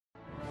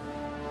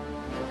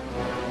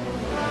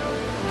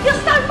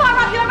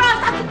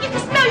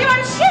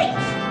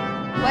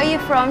you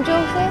from,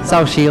 Joseph?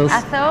 South Shields.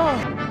 I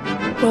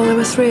thought. Well, there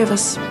were 3 of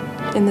us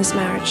in this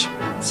marriage,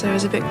 so it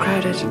was a bit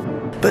crowded.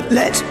 But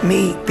let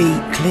me be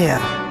clear.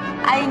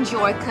 I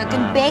enjoy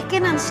cooking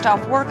bacon and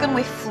stuff, working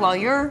with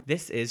flour.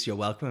 This is Your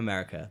Welcome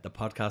America, the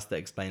podcast that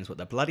explains what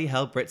the bloody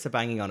hell Brits are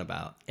banging on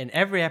about. In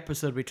every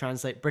episode, we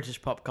translate British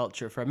pop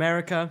culture for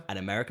America. And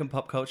American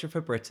pop culture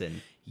for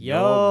Britain.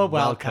 You're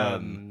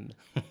welcome.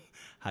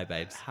 Hi,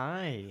 babes.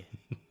 Hi.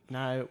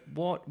 Now,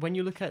 when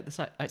you look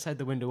outside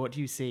the window, what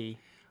do you see?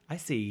 I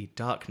see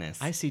darkness.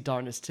 I see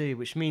darkness too,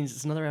 which means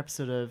it's another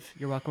episode of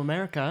You're Welcome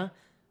America.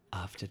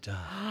 After Dark.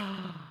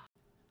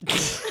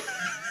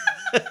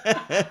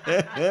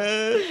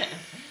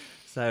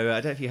 So,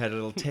 I don't know if you heard a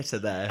little titter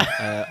there,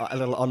 a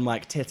little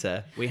on-mic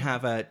titter. We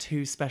have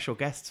 2 special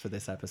guests for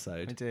this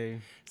episode. I do.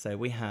 So,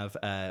 we have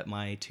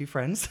my 2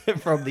 friends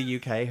from the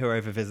UK who are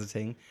over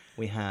visiting.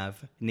 We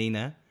have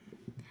Nina.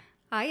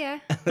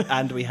 Hiya.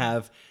 And we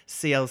have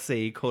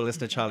CLC, call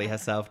listener Charlie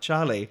herself.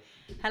 Charlie.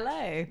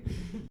 Hello.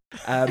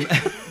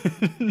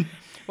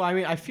 Well, I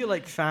mean, I feel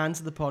like fans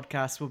of the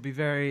podcast will be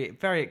very,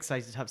 very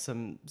excited to have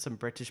some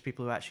British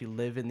people who actually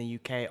live in the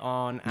UK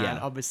on. And Yeah.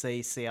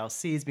 obviously,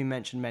 CLC has been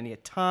mentioned many a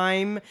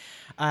time.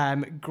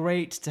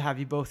 Great to have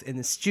you both in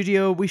the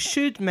studio. We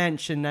should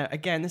mention, now,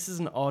 again, this is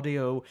an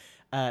audio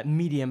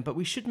medium, but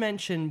we should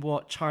mention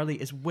what Charlie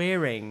is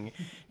wearing.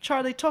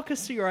 Charlie, talk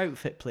us through your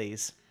outfit,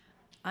 please.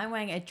 I'm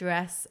wearing a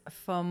dress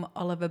from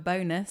Oliver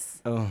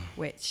Bonus, Oh,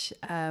 which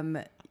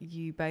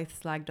you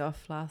both slagged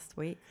off last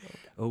week.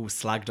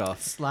 slagged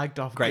off. Slagged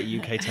off. Great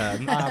UK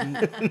term.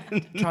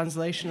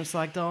 Translation of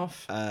slagged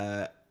off.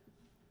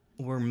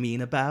 We're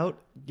mean about.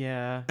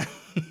 Yeah.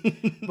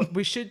 But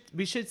we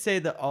should say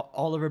that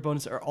Oliver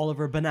Bonus, or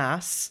Oliver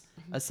Bonas,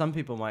 as some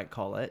people might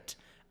call it.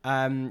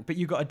 But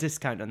you got a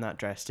discount on that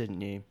dress,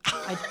 didn't you?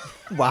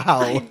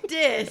 Wow.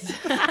 Did.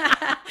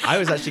 I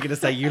was actually going to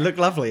say you look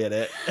lovely in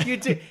it.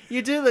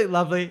 You do look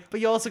lovely, but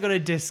you also got a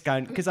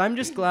discount, because I'm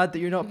just glad that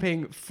you're not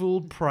paying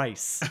full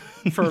price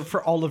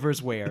for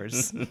Oliver's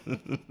wares.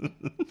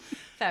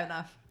 Fair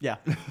enough. Yeah.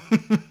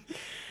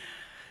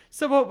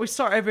 So we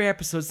start every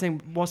episode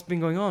saying what's been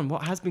going on,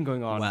 what has been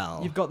going on. Well.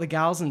 You've got the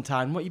gals in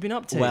town. What you been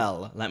up to?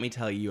 Well, let me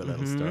tell you a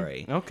little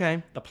story.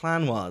 Okay. The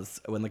plan was,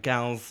 when the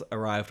gals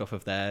arrived off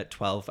of their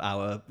 12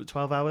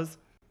 hours?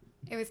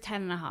 It was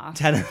 10 and a half.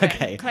 10,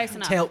 okay. Close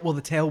enough. The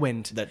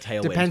tailwind. The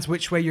tailwind. Depends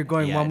which way you're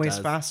going. Yeah, One it way's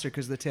does. faster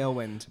because the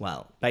tailwind.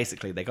 Well,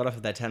 basically, they got off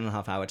of their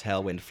 10.5-hour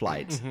tailwind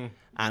flight,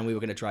 and we were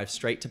going to drive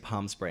straight to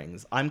Palm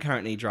Springs. I'm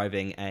currently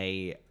driving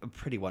a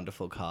pretty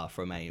wonderful car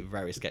from a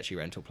very sketchy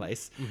rental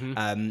place,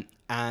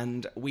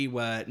 and we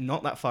were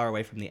not that far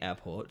away from the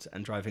airport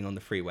and driving on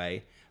the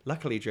freeway,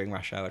 luckily during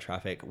rush hour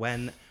traffic,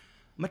 when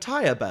my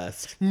tire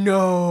burst.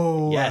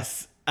 No.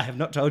 Yes, I have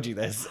not told you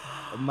this.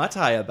 My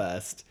tire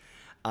burst.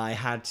 I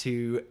had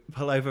to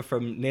pull over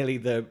from nearly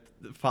the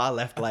far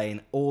left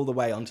lane all the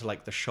way onto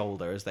like the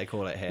shoulder, as they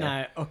call it here.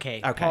 Now,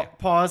 okay. Okay.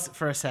 Pause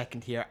for a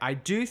second here. I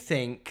do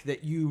think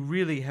that you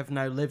really have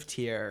now lived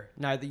here,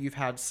 now that you've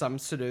had some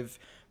sort of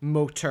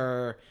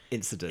motor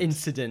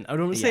Incident. I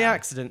don't want to say Yeah.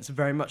 accident. It's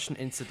very much an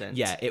incident.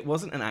 Yeah, it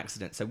wasn't an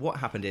accident. So what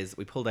happened is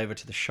we pulled over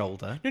to the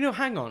shoulder. No,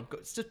 hang on.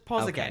 Just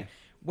pause Okay. again.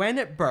 When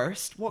it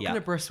burst, what kind Yeah.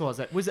 of burst was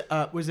it? Was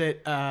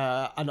it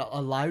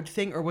a loud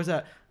thing, or was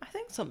it? I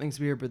think something's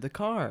weird with the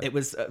car. It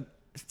was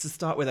to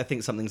start with. I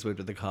think something's weird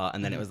with the car,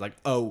 and then it was like,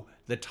 oh,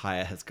 the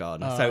tire has gone.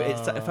 So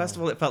it's first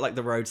of all, it felt like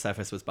the road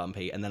surface was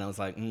bumpy, and then I was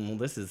like,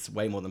 this is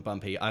way more than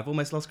bumpy. I've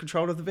almost lost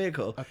control of the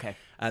vehicle. Okay.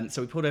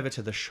 So we pulled over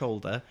to the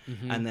shoulder,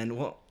 and then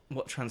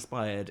what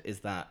transpired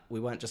is that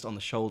we weren't just on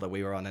the shoulder,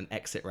 we were on an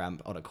exit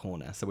ramp on a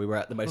corner. So we were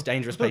at the most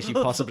dangerous place you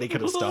possibly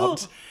could have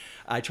stopped.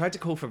 I tried to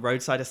call for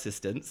roadside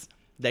assistance.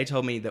 They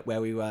told me that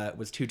where we were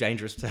was too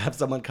dangerous to have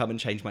someone come and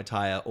change my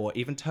tire or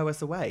even tow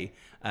us away.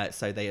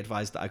 So they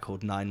advised that I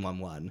called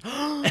 911.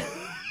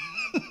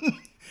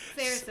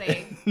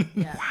 Seriously.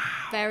 Yeah.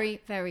 Very,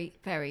 very,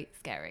 very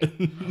scary.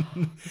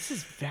 This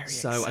is very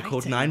So exciting. I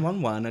called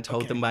 911. I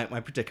told them about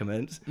my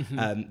predicament.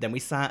 Then we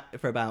sat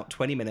for about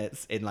 20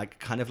 minutes in like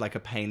kind of like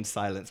a pained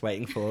silence,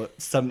 waiting for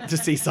to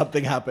see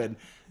something happen.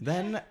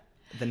 Then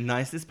the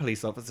nicest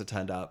police officer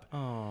turned up,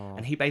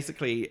 and he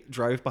basically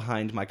drove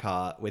behind my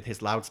car with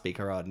his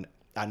loudspeaker on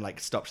and like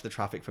stopped the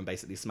traffic from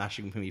basically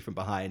smashing me from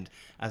behind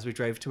as we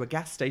drove to a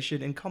gas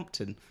station in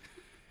Compton.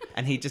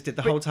 And he just did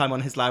the whole time on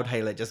his loud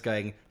hailer, just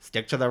going,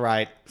 stick to the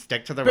right,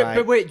 stick to the right.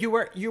 But wait, you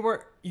were.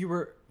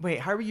 Wait,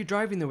 how were you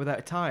driving there without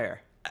a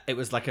tire? It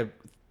was like a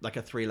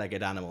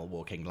 3-legged animal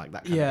walking like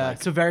that kind of Yeah,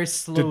 like. so very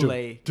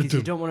slowly, because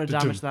you don't want to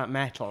damage that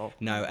metal.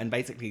 No, and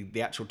basically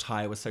the actual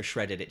tire was so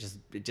shredded it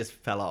just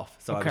fell off.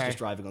 So I was Okay. just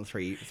driving on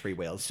three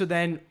wheels. So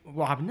then,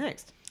 what happened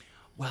next?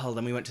 Well,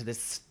 then we went to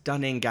this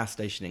stunning gas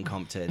station in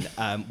Compton,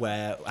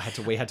 where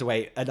we had to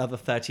wait another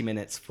 30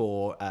 minutes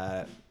for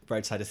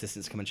roadside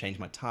assistance to come and change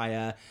my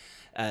tire.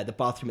 The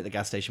bathroom at the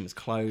gas station was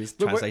closed.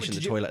 Wait, Translation: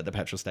 did the you- toilet at the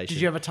petrol station.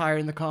 Did you have a tire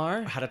in the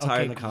car? I had a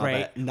tire in the car,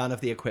 great. but none of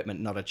the equipment,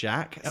 not a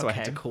jack. So I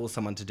had to Okay. call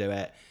someone to do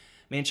it.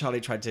 Me and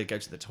Charlie tried to go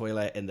to the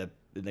toilet in the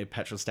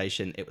petrol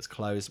station. It was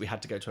closed. We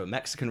had to go to a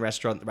Mexican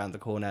restaurant around the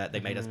corner.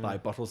 They made us buy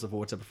bottles of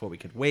water before we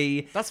could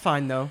wee. That's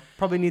fine though.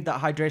 Probably need that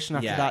hydration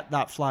after Yeah.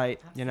 that flight,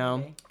 you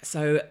know.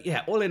 So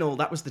yeah, all in all,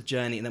 that was the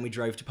journey. And then we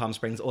drove to Palm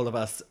Springs, all of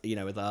us, you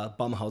know, with our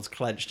bumholes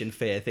clenched in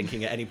fear,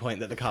 thinking at any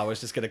point that the car was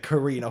just going to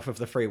careen off of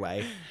the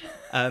freeway.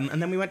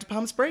 And then we went to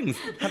Palm Springs,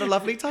 had a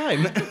lovely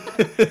time.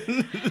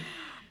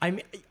 I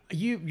mean,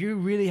 you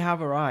really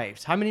have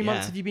arrived. How many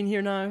months Yeah. have you been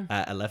here now?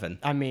 11.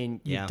 I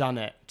mean, you've Yeah. done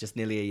it. Just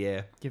nearly a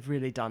year. You've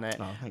really done it.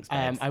 Oh, thanks,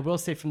 babes. I will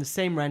say from the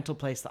same rental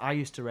place that I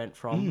used to rent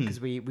from,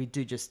 because we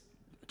do just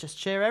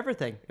share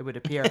everything, it would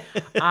appear.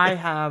 I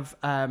have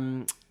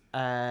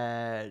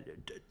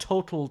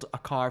totaled a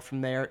car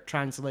from there,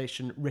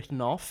 translation written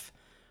off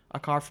a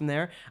car from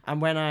there.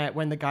 And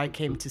when the guy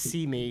came to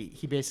see me,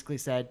 he basically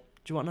said,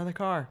 "Do you want another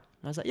car?" And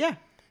I was like, "Yeah."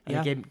 And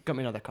Yeah. he got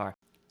me another car.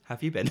 How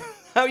have you been?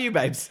 How are you,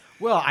 babes?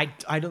 Well,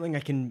 I don't think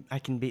I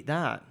can beat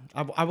that.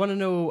 I want to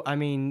know. I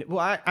mean,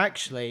 well,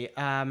 actually,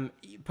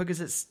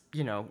 because it's,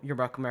 you know, Your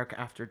Welcome America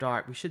After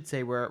Dark, we should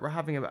say we're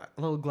having a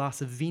little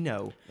glass of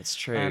vino. It's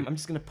true. I'm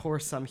just gonna pour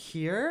some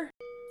here.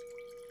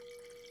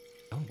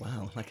 Oh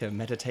wow, like a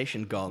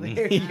meditation gong.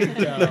 There you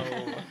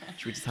go.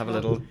 Should we just have a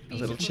little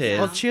cheers?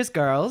 Well, cheers,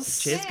 girls.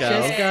 Cheers,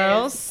 girls. Cheers,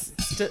 girls.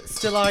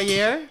 Still our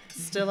year.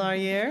 Still our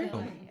year.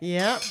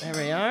 Yeah, there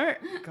we are.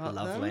 Got them.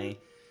 Lovely.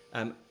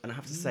 And I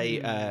have to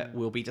say,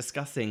 we'll be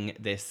discussing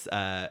this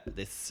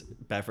this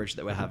beverage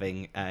that we're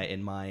having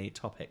in my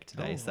topic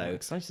today. So I'm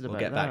excited we'll about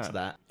get back to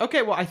that.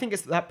 Okay, well, I think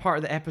it's that part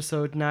of the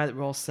episode now that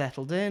we're all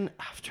settled in,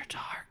 After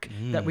Dark,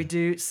 that we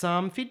do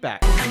some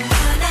feedback.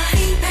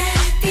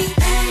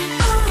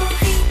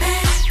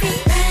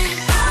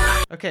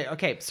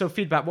 Okay, so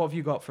feedback, what have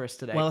you got for us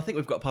today? Well, I think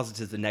we've got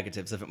positives and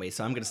negatives, haven't we?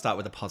 So I'm going to start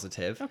with a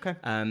positive. Okay.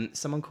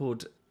 Someone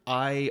called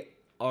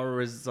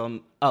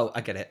iHorizontal. Oh, I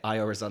get it.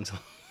 iHorizontal.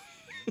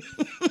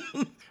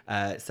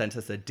 Sent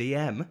us a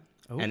DM.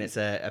 And it's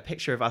a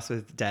picture of us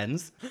with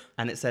dens.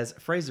 And it says,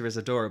 Fraser is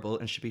adorable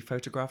and should be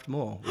photographed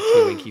more with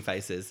two winky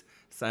faces.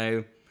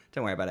 So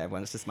don't worry about it,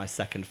 everyone. It's just my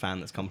second fan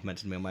that's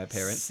complimented me on my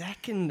appearance.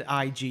 Second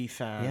IG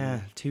fan.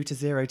 Yeah,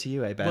 2-0 to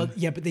you, Ben? Well,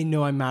 yeah, but they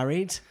know I'm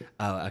married.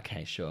 Oh,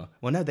 okay, sure.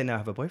 Well, no, they now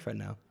have a boyfriend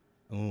now.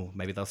 Oh,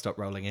 maybe they'll stop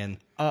rolling in.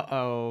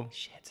 Uh-oh.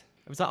 Shit.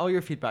 Was that all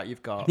your feedback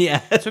you've got?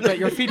 Yeah. So but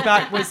your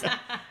feedback was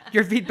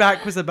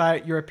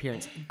about your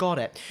appearance. Got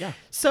it. Yeah.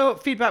 So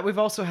feedback we've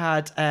also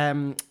had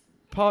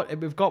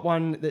we've got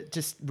one that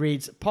just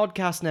reads,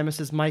 podcast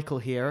nemesis Michael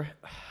here.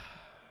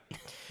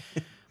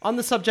 On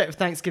the subject of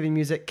Thanksgiving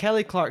music,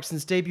 Kelly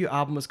Clarkson's debut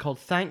album was called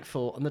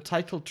Thankful, and the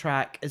title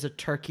track is a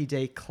Turkey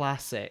Day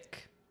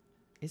classic.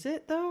 Is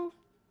it though?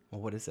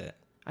 Well, what is it?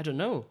 I don't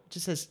know. It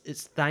just says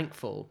it's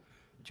Thankful.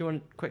 Do you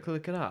want to quickly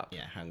look it up?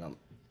 Yeah, hang on.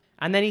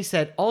 And then he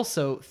said,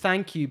 also,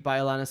 Thank You by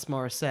Alanis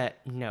Morissette.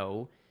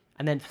 No.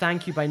 And then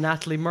Thank You by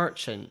Natalie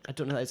Merchant. I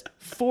don't know what that is.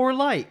 4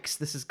 likes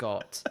this has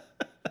got.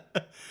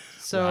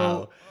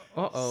 So,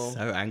 uh-oh.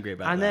 So angry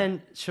about And that.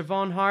 then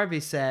Siobhan Harvey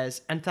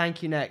says, and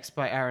Thank You Next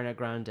by Ariana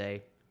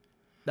Grande.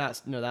 That's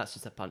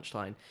just a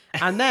punchline.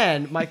 And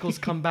then Michael's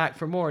come back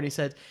for more and he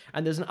said,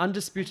 and there's an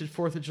undisputed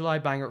 4th of July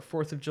banger,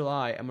 4th of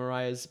July, and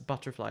Mariah's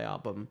Butterfly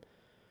album.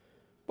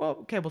 Well,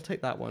 okay, we'll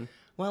take that one.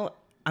 Well,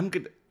 I'm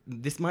good.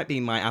 This might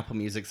be my Apple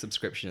Music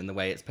subscription in the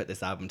way it's put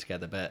this album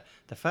together, but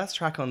the first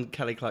track on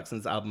Kelly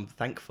Clarkson's album,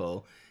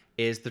 Thankful,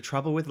 is The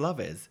Trouble with Love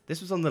Is. This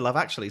was on the Love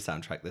Actually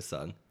soundtrack, this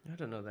song. I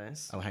don't know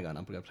this. Oh, hang on,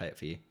 I'm going to play it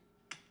for you.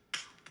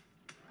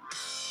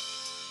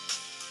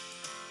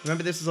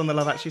 Remember this was on the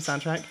Love Actually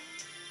soundtrack?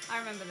 I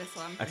remember this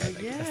one. Okay,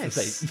 thank you. That's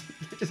the yes.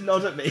 thing. Just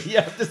nod at me.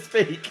 You have to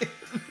speak.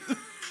 Do you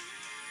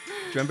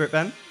remember it,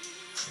 Ben?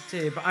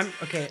 Dude, but I'm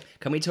okay.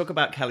 Can we talk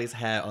about Kelly's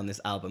hair on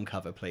this album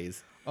cover,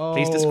 please?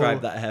 Please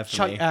describe that hair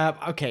for me.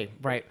 Okay,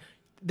 right.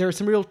 There are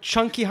some real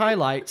chunky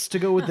highlights to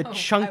go with the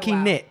chunky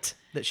wow. knit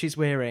that she's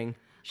wearing.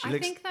 She I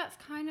looks... think that's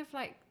kind of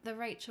like the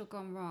Rachel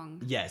gone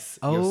wrong. Yes,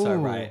 you're so Oh.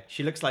 right.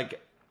 She looks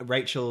like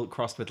Rachel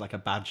crossed with like a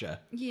badger.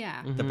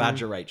 Yeah. The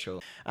badger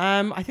Rachel.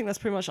 I think that's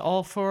pretty much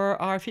all for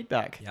our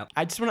feedback. Yep.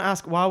 I just want to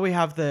ask, while we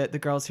have the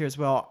girls here as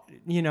well,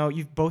 you know,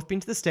 you've both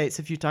been to the States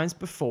a few times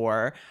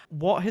before.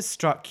 What has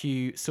struck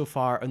you so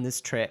far on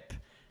this trip?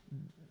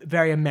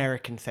 Very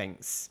American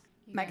things.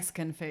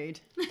 Mexican food.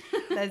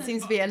 There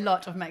seems to be a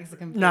lot of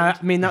Mexican food. No, I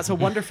mean, that's a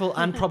wonderful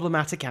and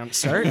problematic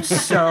answer.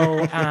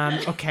 So,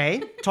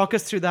 okay. Talk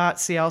us through that,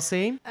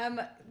 CLC.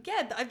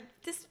 Yeah, I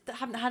just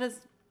haven't had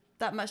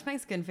that much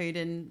Mexican food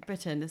in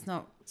Britain. It's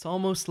not. It's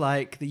almost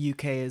like the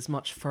UK is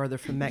much further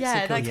from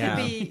Mexico.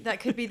 Yeah,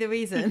 that could be the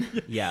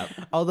reason. Yeah.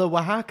 Although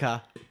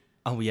Oaxaca.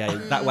 Oh yeah,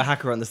 that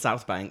Oaxaca on the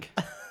South Bank.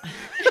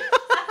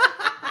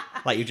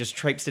 Like you just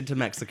traipsed into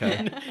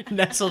Mexico.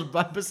 Nestled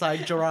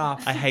beside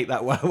giraffe. I hate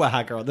that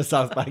Oaxaca on the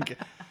South Bank.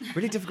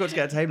 Really difficult to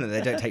get a table and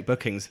they don't take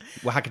bookings.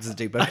 Oaxaca doesn't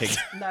do bookings.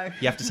 No.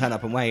 You have to turn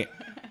up and wait.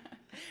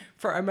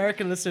 For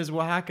American listeners,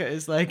 Oaxaca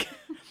is like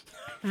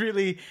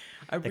really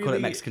They call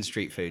it Mexican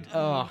street food.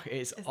 Oh,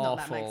 it's It's awful. not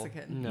that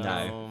Mexican.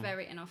 No.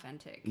 Very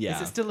inauthentic. Yeah.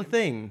 Is it still a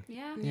thing?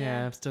 Yeah.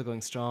 Yeah, I'm still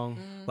going strong.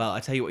 Well, I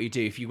tell you what you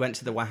do. If you went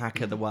to the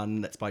Oaxaca, the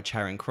one that's by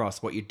Charing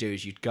Cross, what you'd do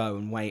is you'd go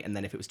and wait, and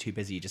then if it was too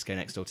busy, you just go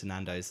next door to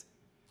Nando's.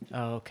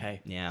 Oh,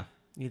 okay. Yeah.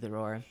 Either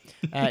or.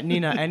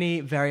 Nina,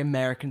 any very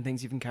American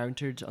things you've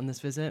encountered on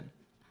this visit?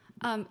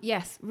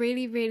 Yes,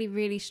 really, really,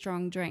 really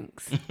strong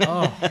drinks.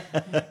 Oh,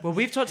 well,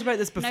 we've talked about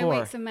this before. No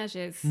weights and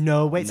measures.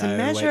 No weights and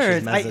No weights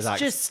and measures. measures, It's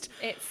just,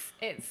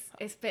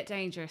 It's a bit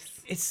dangerous.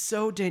 it's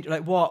so dangerous.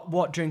 Like,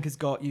 what drink has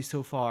got you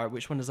so far?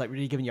 Which one is like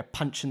really giving you a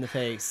punch in the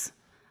face?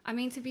 I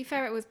mean, to be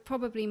fair, it was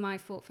probably my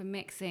fault for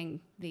mixing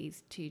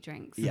these two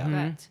drinks. Yeah.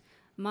 But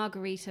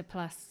margarita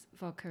plus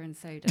vodka and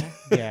soda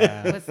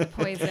Yeah. was the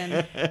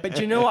poison. But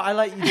do you know what I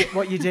like?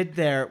 What you did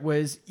there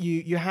was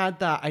you had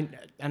that,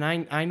 and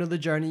I know the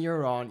journey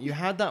you're on. You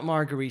had that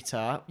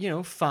margarita,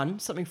 fun,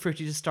 something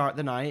fruity to start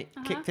the night,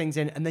 kick things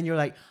in, and then you're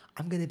like,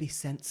 I'm gonna be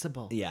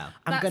sensible. Yeah.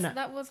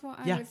 That was what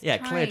I was Yeah,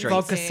 trying clear to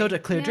drinks. Vodka, soda,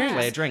 clear drinks.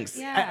 Clear drinks.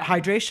 Yeah,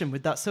 Hydration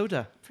with that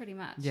soda. pretty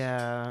much.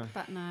 Yeah.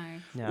 But no.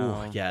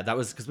 No. Ooh, yeah, that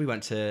was because we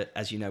went to,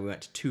 as you know, we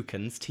went to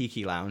Toucan's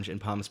Tiki Lounge in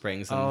Palm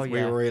Springs, and we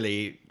yeah.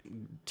 really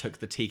took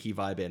the tiki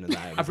vibe in, and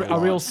that was A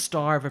real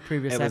star of a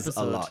previous It was a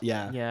episode. lot,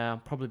 yeah. Yeah,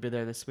 probably be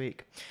there this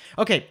week.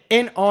 Okay,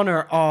 in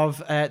honor of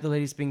the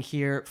ladies being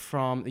here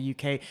from the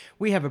UK,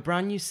 we have a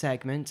brand new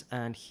segment,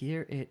 and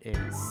here it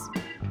is.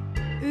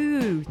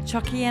 Ooh,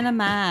 Chucky and a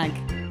mag.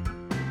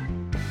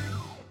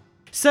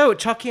 So,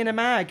 Chucky and a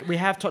mag. We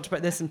have talked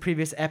about this in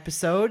previous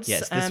episodes.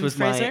 Yes, this was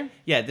Fraser?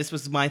 this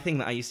was my thing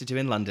that I used to do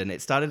in London.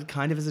 It started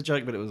kind of as a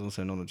joke, but it was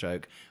also not a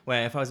joke.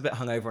 Where if I was a bit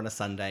hungover on a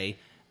Sunday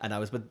and I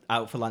was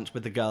out for lunch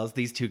with the girls,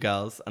 these two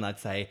girls, and I'd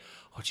say,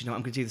 "Oh, do you know what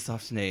I'm going to do this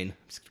afternoon? I'm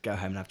just going to go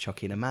home and have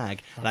Chucky and a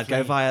mag." And I'd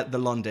go via the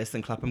Londis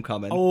and Clapham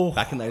Common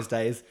back in those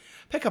days,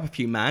 pick up a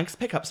few mags,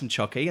 pick up some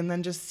Chucky, and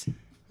then just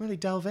really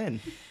delve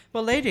in.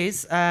 Well,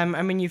 ladies, I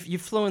mean,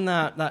 you've flown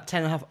that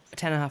 10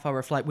 and a half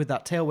hour flight with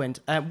that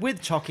tailwind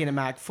with Chucky and a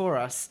mag for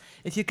us.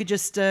 If you could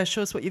just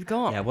show us what you've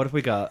got. Yeah, what have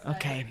we got?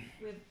 Okay.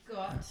 We've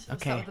got, we'll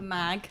Okay. start with the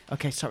mag.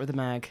 Okay, start with the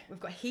mag. We've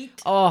got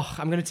heat. Oh,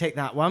 I'm going to take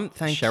that one.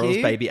 Thank you.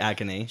 Cheryl's Baby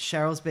Agony.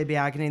 Cheryl's Baby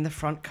Agony in the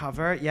front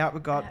cover. Yeah,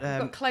 we've got... We've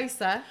got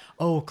closer,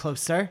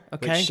 Closer.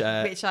 Okay. Which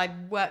which I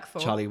work for.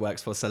 Charlie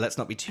works for, so let's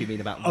not be too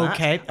mean about that.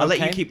 Okay, I'll let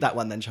you okay. keep that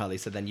one then, Charlie,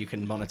 so then you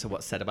can monitor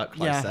what's said about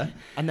Closer. Yeah.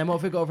 And then what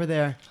have we got over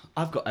there?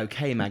 I've got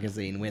OK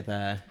Magazine with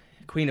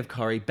Queen of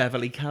Corrie,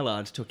 Beverly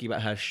Callard, talking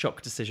about her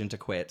shock decision to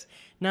quit.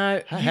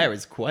 Now, Her hair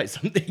is quite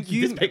something.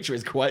 This picture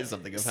is quite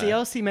something of her.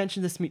 CLC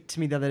mentioned this to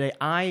me the other day.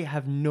 I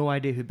have no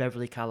idea who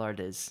Beverly Callard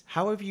is.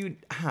 How?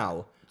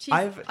 She's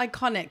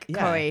iconic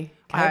Corrie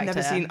I've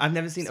never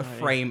character. seen a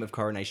frame of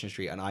Coronation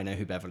Street, and I know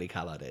who Beverly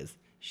Callard is.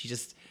 She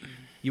just.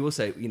 You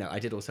also, I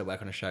did also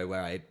work on a show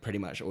where I pretty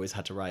much always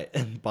had to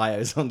write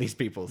bios on these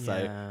people. So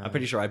Yeah. I'm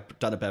pretty sure I've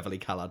done a Beverly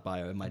Callard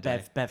bio in my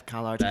day. Bev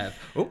Callard. Bev.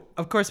 Oh,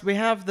 Of course, we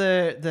have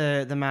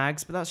the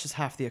mags, but that's just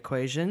half the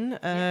equation.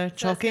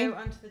 Chucky? Let's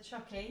go onto the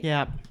Chucky.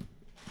 Yeah.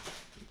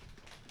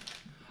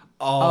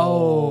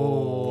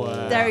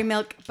 oh. Dairy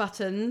milk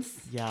buttons.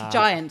 Yeah.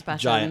 Giant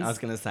buttons. Giant. I was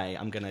gonna say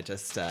I'm gonna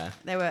just.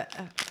 They were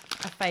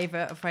a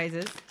favourite of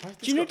Fraser's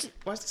Do you know?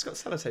 Why has this got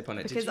sellotape on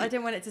it? because I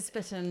didn't want it to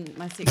split in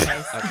my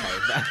suitcase.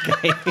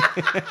 Okay.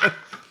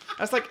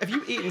 I was like, have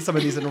you eaten some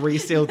of these and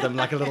resealed them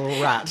like a little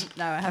rat?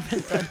 No, I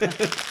haven't done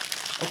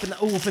that.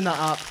 Open that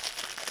up.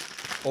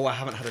 Oh, I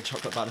haven't had a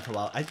chocolate bun for a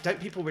while. Don't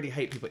people really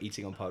hate people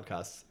eating on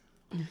podcasts?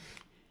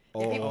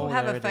 People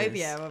have there a it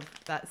phobia is. of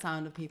that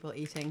sound of people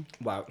eating.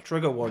 Wow,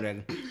 trigger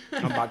warning.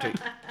 I'm about to.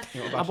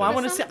 Well, I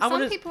want to say. I Some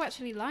want to. people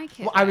actually like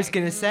it. Well, I was though.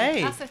 gonna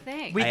say. That's the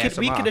thing. We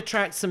ASMR. could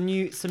attract some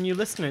new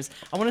listeners.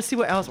 I want to see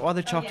what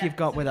other Chucky yeah, you've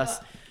got so with we've us.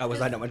 Oh, was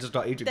I not meant to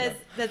start eating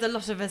There's a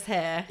lot of us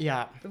here.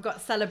 Yeah. We've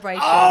got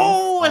celebrations.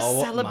 Oh, a Oh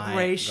my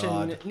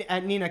celebration!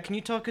 God. Nina, can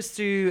you talk us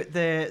through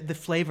the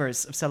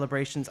flavors of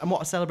celebrations and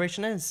what a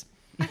celebration is?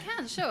 I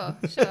can, sure.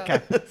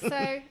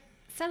 So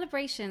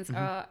celebrations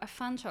are a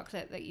fun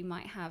chocolate that you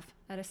might have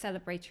at a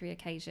celebratory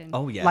occasion.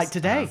 Oh, yes. Like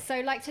today.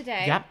 So like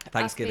today, Yep. us being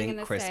Thanksgiving, in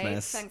the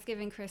Christmas. States,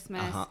 Thanksgiving,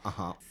 Christmas.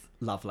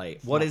 Lovely.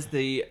 What is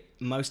the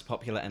most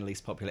popular and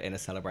least popular in a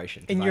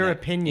celebration? 'Cause In I your know-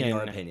 opinion. In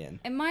your opinion.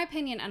 In my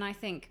opinion, and I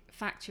think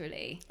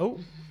factually, Oh.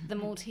 the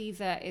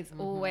Malteser is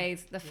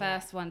always the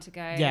first one to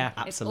go. Yeah. It's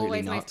Absolutely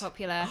always not. most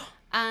popular.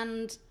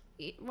 And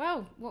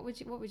well, what would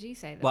you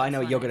say? Well, I know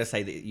you're going going to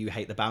say that you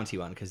hate the Bounty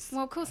one because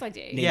Well, of course I do.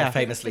 Nina Yeah.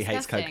 famously It's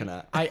hates disgusting.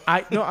 coconut.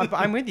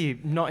 I'm with you.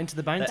 Not into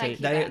the bounty. Thank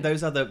you, Ben.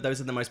 Those are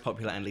the most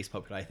popular and least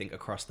popular, I think,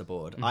 across the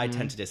board. I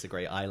tend to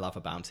disagree. I love a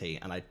Bounty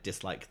and I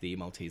dislike the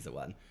Malteser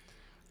one.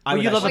 I Well,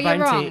 would you love a actually- Well,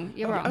 you're bounty. wrong.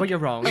 You're wrong. Well, you're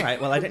wrong. All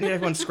right, well, I don't need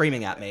everyone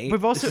screaming at me.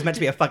 We've also- This is meant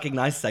to be a fucking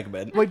nice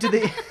segment. Wait, do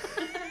they? You do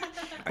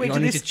all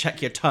they need to s-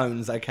 check your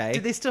tones, okay? Do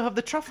they still have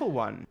the truffle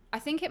one? I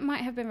think it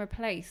might have been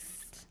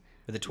replaced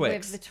With the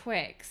Twix. with the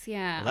Twix.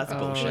 Yeah. Well, that's I've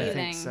got a bullshit. I feeling.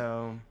 think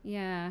so.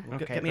 Yeah.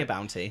 Get Okay, me a but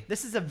Bounty.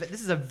 This is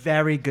a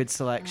very good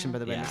selection, by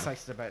the way. I'm Yeah.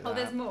 excited about that. Oh,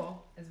 there's more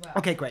as well.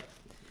 Okay, great.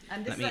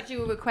 And this Let is me-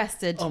 actually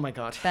requested. Oh my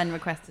god, Ben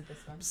requested this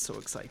one. I'm so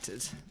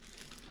excited.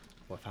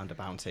 Or found a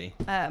bounty.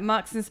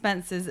 Marks and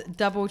Spencer's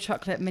double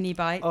chocolate mini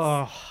bites.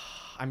 Oh,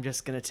 I'm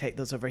just going to take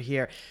those over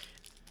here.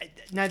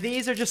 Now,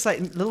 these are just like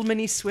little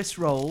mini Swiss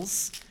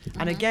rolls.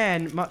 And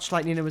again, much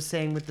like Nina was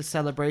saying with the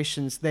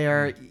celebrations,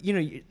 they're,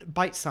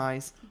 bite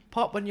size.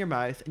 Pop one in your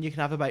mouth and you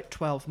can have about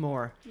 12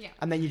 more. Yeah.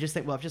 And then you just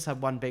think, well, I've just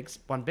had one big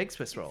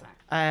Swiss roll.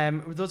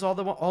 Exactly. Were those all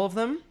of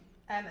them?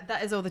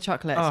 That is all the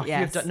chocolate. Oh,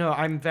 yes. no,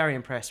 I'm very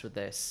impressed with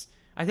this.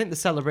 I think the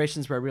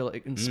celebrations were a real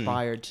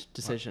inspired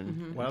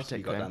decision. What else have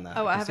you got down there?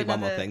 Oh, I can have see one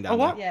more another- thing down Oh,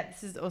 what? there. Yeah,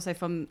 this is also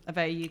from a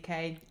very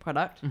UK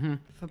product.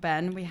 For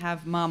Ben, we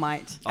have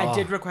Marmite. I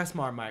did request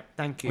Marmite.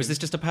 Thank you. Was this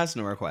just a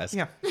personal request?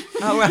 Yeah.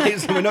 Oh, right.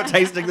 So we're not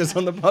tasting this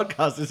on the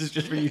podcast. This is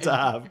just for you to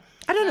have.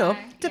 I don't know. No,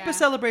 Dip yeah. a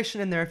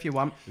celebration in there if you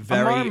want. A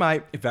Very,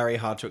 Marmite. very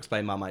hard to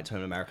explain Marmite to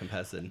an American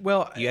person.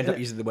 Well, you end up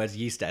using the word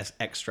yeast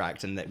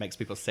extract, and it makes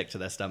people sick to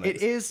their stomachs.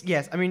 It is,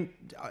 yes. I mean,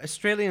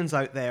 Australians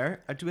out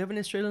there. Do we have any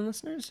Australian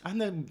listeners? And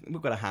then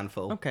we've got a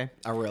handful. Okay.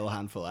 A real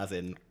handful, as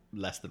in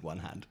less than one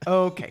hand.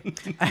 Okay.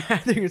 I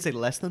think you're going to say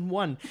less than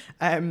one.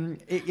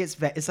 It's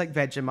like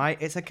Vegemite.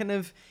 It's a kind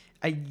of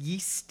a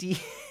yeasty...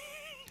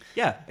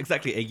 Yeah,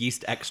 exactly. A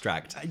yeast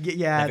extract.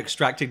 yeah. They've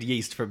extracted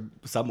yeast from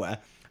somewhere.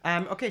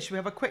 Okay, should we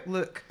have a quick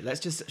look?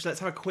 Let's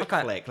have a quick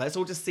Okay. flick. Let's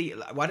all just see.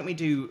 Why don't we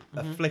do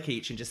a flick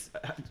each and just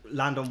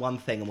land on one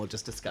thing, and we'll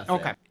just discuss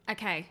Okay. it.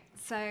 Okay,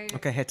 so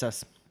Okay, hit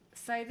us.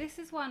 so this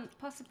is one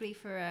possibly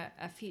for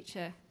a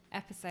future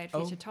episode,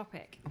 Oh. future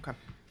topic. Okay.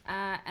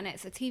 And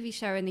it's a TV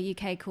show in the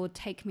UK called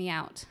Take Me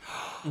Out.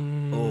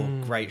 Oh,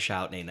 great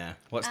shout, Nina.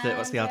 What's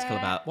the article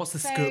about? What's the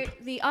so scoop?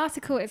 The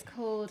article is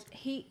called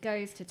 "Heat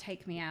Goes to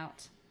Take Me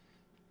Out."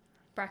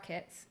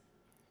 Brackets,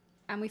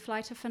 and we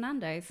fly to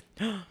Fernando's.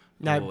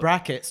 Now, Oh.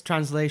 brackets,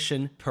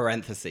 translation.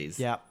 Parentheses.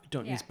 Yeah,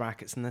 don't Yeah. use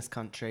brackets in this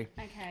country.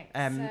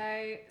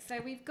 Okay,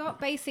 So we've got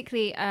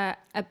basically a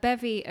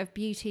bevy of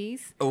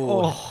beauties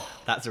Oh,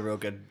 that's a real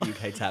good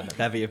UK term. A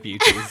bevy of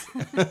beauties.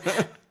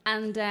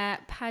 and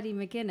Paddy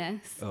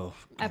McGuinness, Oh,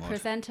 a God.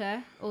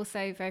 presenter,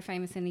 also very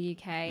famous in the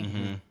UK.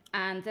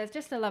 And there's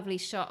just a lovely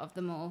shot of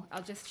them all.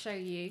 I'll just show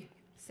you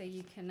so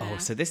you can Oh,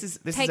 so this is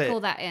take a, all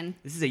that in.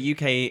 This is a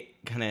UK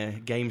kind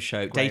of game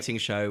show, dating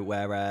show,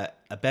 where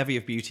a bevy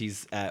of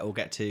beauties all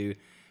get to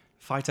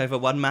fight over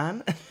one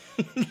man.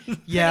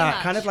 Yeah,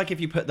 much. Kind of like if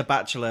you put The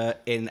Bachelor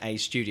in a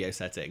studio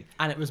setting,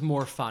 and it was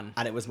more fun.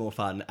 and it was more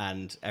fun,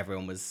 and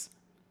everyone was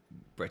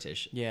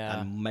British.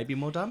 Yeah. And maybe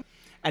more dumb.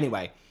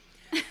 Anyway,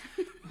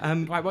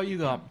 Right, what you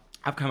got?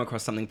 I've come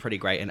across something pretty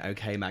great in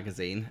OK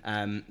Magazine.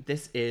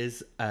 This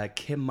is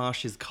Kim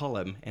Marsh's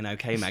column in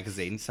OK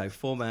Magazine. So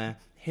former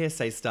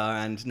Hearsay star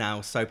and now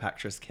soap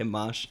actress Kim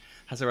Marsh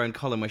has her own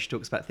column where she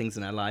talks about things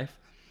in her life.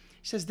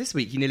 She says, "This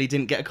week you nearly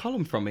didn't get a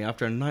column from me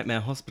after a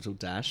nightmare hospital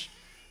dash.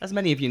 As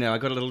many of you know, I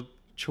got a little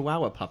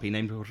Chihuahua puppy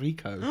named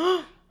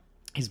Rico.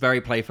 He's very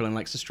playful and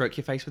likes to stroke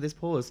your face with his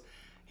paws.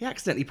 He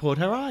accidentally pawed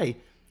her eye.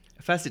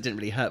 At first it didn't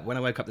really hurt, but when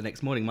I woke up the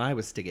next morning, my eye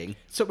was stinging.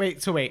 So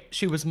wait.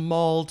 She was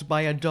mauled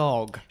by a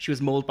dog. She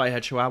was mauled by her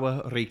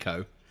Chihuahua,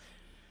 Rico."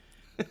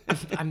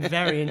 I'm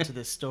very into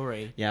this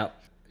story. Yeah.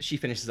 She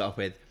finishes it off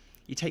with,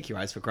 "You take your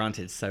eyes for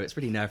granted, so it's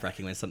really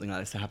nerve-wracking when something like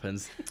this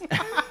happens."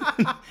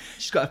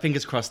 She's got her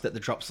fingers crossed that the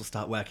drops will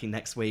start working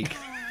next week.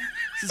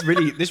 This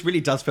really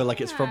does feel like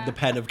it's from the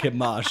pen of Kim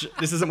Marsh.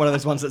 This isn't one of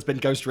those ones that's been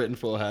ghostwritten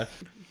for her.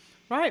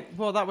 Right,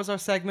 well, that was our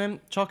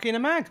segment, Chalky in a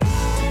Mag.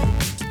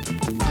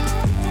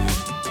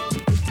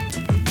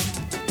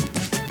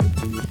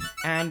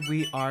 And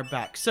we are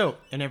back. So,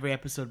 in every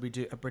episode, we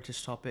do a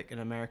British topic, an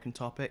American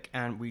topic,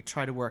 and we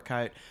try to work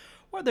out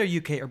what their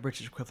UK or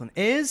British equivalent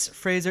is.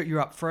 Fraser, you're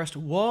up first.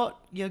 What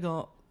you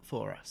got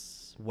for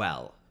us?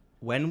 Well,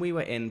 when we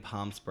were in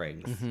Palm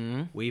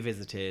Springs, we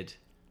visited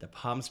the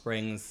Palm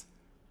Springs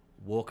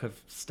Walk of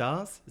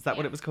Stars. Is that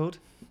what Yeah. it was called?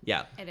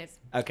 Yeah. It is.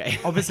 Okay.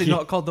 Obviously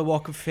not called the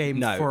Walk of Fame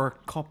No. for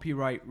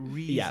copyright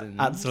reasons. Yeah,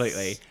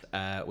 absolutely.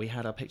 We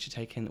had our picture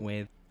taken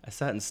with a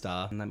certain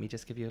star, and let me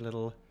just give you a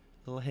little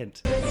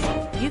hint.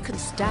 You can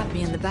stab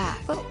me in the back,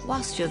 but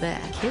whilst you're there,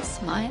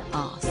 kiss my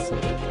ass.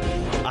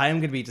 I am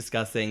going to be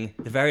discussing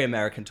the very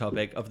American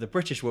topic of the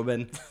British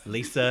woman,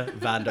 Lisa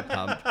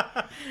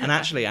Vanderpump. And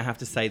actually, I have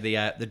to say,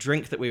 the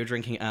drink that we were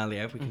drinking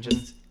earlier, if we can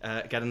just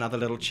get another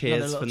little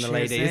cheers Another from the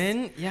little cheers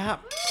ladies. in. Yeah.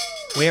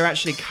 We're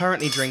actually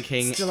currently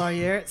drinking... Still our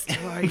year. It's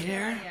still our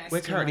year.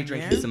 We're currently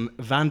drinking some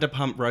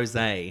Vanderpump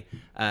Rosé,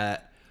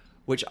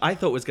 which I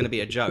thought was going to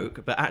be a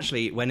joke, but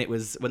actually, when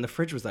the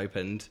fridge was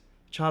opened,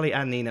 Charlie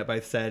and Nina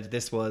both said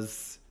this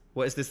was...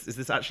 What is this? Is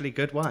this actually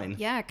good wine?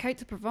 Yeah, Côte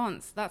de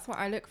Provence. That's what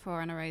I look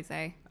for in a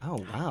rosé.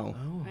 Oh, wow.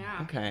 Yeah.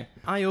 Okay.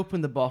 I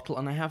opened the bottle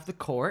and I have the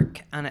cork,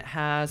 and it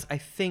has, I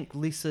think,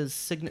 Lisa's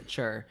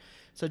signature.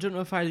 So I don't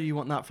know if either of you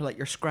want that for like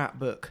your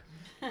scrapbook.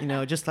 You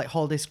know, just like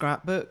holiday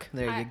scrapbook.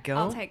 There you go.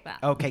 I'll take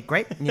that. Okay,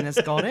 great. Nina's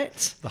got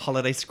it. The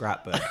holiday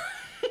scrapbook.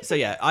 So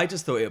yeah, I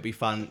just thought it would be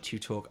fun to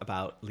talk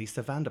about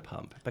Lisa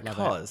Vanderpump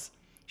because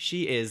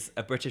she is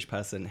a British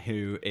person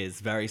who is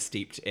very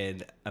steeped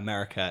in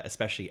America,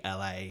 especially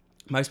LA.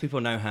 Most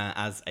people know her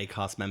as a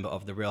cast member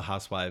of The Real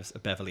Housewives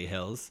of Beverly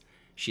Hills.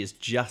 She is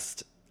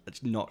just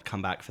not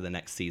come back for the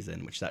next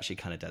season, which is actually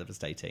kind of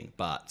devastating.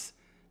 But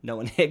no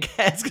one here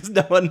cares because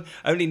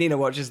only Nina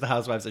watches The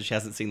Housewives and she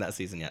hasn't seen that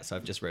season yet. So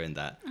I've just ruined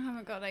that. I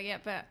haven't got there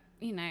yet, but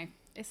you know,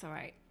 it's all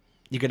right.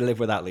 You're going to live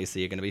without Lisa.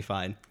 You're going to be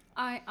fine.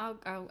 I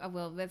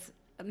will. There's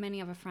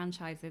many other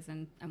franchises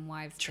and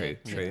wives. True.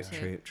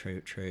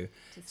 To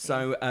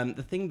So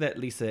the thing that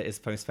Lisa is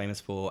most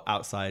famous for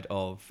outside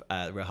of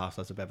The Real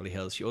Housewives of Beverly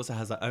Hills, she also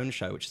has her own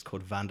show, which is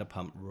called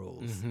Vanderpump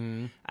Rules.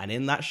 And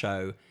in that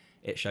show,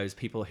 it shows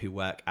people who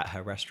work at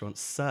her restaurant,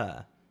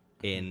 Sir,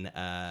 in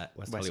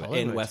West Hollywood.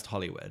 In West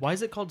Hollywood. Why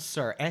is it called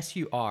Sir?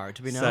 S-U-R.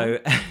 Do we know?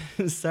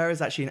 So Sir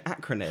is actually an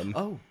acronym.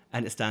 Oh.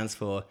 And it stands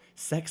for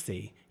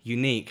Sexy,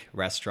 Unique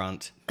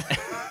Restaurant.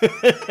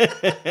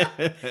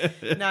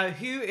 Now,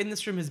 who in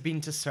this room has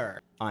been to Sir?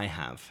 I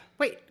have.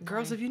 Wait,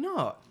 girls, have you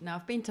not? No,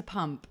 I've been to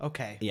Pump.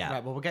 Okay. Yeah.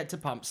 Right, well, we'll get to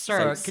Pump. Sir,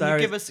 So can Sir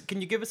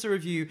you give us a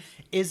review?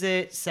 Is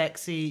it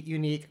sexy,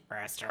 unique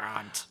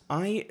restaurant?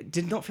 I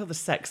did not feel the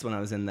sex when I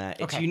was in there.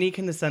 It's Okay. unique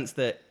in the sense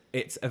that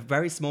it's a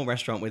very small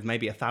restaurant with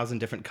maybe 1,000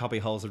 different cubby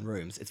holes and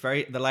rooms.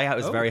 The layout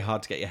is very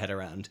hard to get your head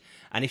around.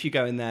 And if you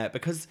go in there,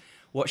 because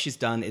what she's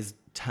done is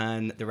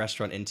turn the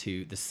restaurant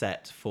into the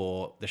set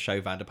for the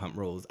show Vanderpump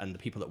Rules, and the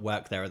people that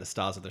work there are the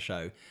stars of the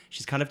show.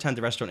 She's kind of turned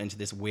the restaurant into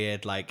this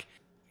weird, like,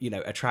 you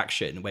know,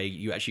 attraction where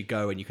you actually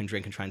go and you can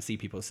drink and try and see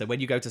people. So when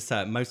you go to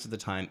Sir, most of the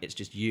time it's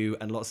just you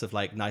and lots of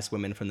like nice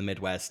women from the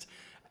Midwest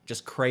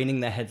just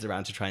craning their heads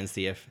around to try and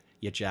see if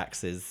your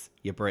Jaxes,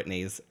 your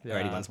Britneys, or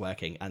anyone's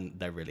working, and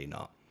they're really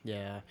not.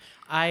 Yeah.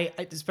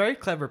 It's very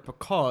clever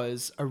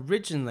because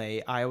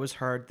originally I always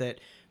heard that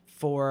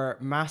for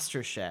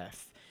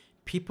MasterChef,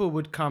 people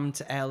would come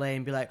to LA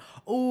and be like,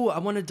 oh, I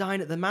want to dine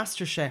at the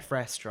MasterChef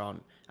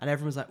restaurant. And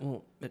everyone's like,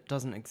 well, it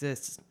doesn't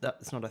exist.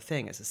 It's not a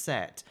thing. It's a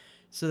set.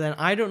 So then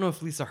I don't know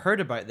if Lisa heard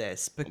about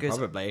this because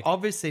Probably.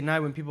 obviously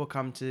now when people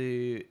come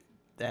to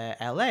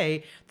LA,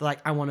 they're like,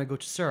 I want to go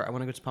to Sir, I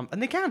want to go to Pump.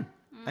 And they can.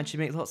 And she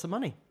makes lots of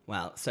money.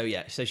 Well, so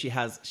yeah, so she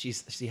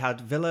had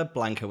Villa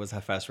Blanca was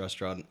her first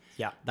restaurant.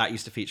 Yeah. That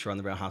used to feature on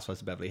The Real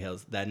Housewives of Beverly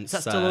Hills. Then Is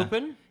that still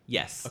open?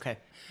 Yes. Okay.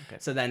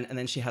 So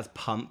then she has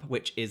Pump,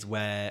 which is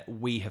where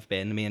we have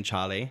been, me and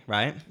Charlie,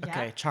 right? Yeah.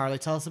 Okay, Charlie,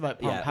 tell us about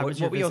Pump. Yeah. How What was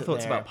your were your visit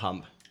thoughts there? about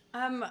Pump?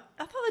 I thought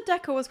the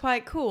decor was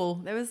quite cool.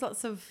 There was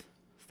lots of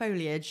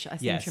foliage, I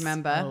seem Yes. to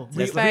remember. Oh,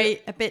 It was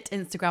a bit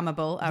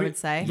Instagrammable, I would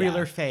say. Real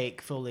or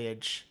fake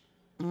foliage?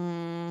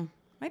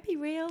 Maybe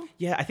real.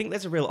 Yeah, I think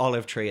there's a real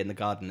olive tree in the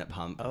garden at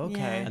Pump. Okay.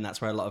 Yeah. And that's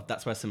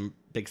where some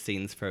big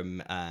scenes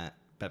from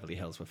Beverly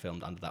Hills were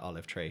filmed under that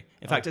olive tree.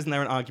 In fact, isn't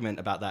there an argument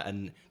about that?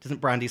 And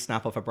doesn't Brandy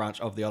snap off a branch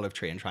of the olive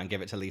tree and try and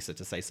give it to Lisa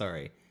to say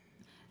sorry?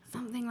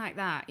 Something like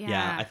that. Yeah.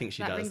 Yeah, I think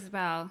she that does. rings a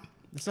bell.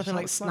 It's nothing not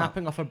like smart.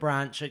 snapping off a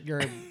branch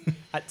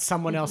at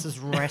someone else's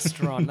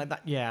restaurant like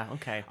that. Yeah,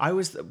 okay.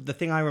 The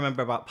thing I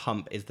remember about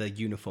Pump is the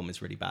uniform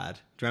is really bad.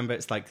 Do you remember?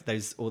 It's like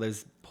all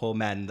those poor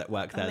men that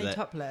work there. Are they that,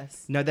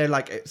 topless? No,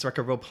 it's like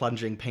a real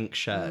plunging pink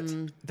shirt.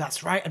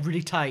 That's right, and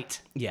really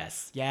tight.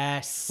 Yes.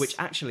 Yes. Which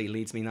actually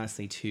leads me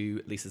nicely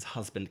to Lisa's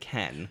husband,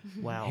 Ken,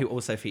 Wow. who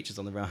also features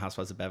on The Real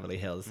Housewives of Beverly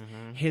Hills.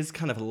 His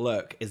kind of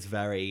look is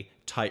very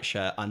tight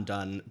shirt,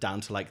 undone,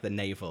 down to like the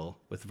navel,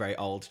 with very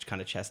old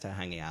kind of chest hair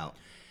hanging out.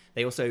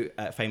 They also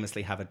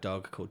famously have a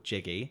dog called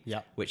Jiggy,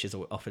 Yep. which is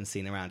often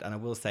seen around. And I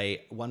will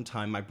say, one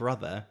time my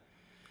brother,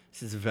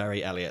 this is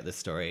very Elliot, this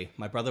story.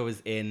 My brother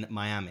was in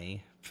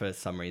Miami for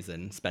some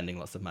reason, spending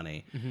lots of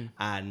money.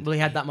 And Well, he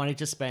had that money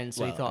to spend,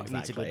 so he well, thought, I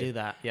need to go exactly. do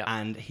that. Yeah.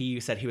 And he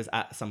said he was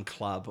at some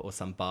club or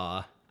some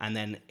bar, and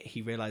then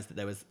he realized that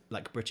there was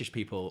like British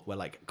people were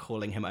like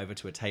calling him over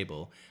to a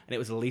table, and it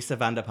was Lisa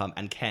Vanderpump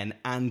and Ken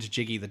and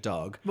Jiggy the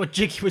dog. Well,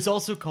 Jiggy was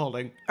also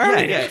calling.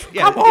 Yeah.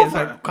 Come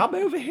over. Come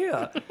over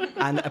here.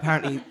 And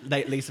apparently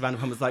Lisa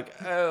Vanderpump was like,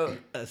 oh,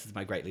 this is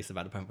my great Lisa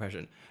Vanderpump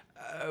impression.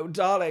 Oh,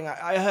 darling,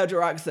 I heard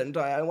your accent.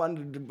 I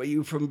wondered, were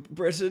you from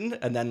Britain?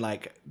 And then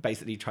like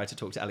basically tried to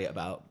talk to Elliot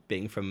about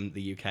being from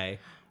the UK.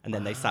 And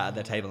then they sat at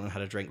their table and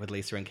had a drink with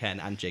Lisa and Ken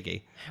and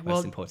Jiggy,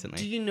 most importantly.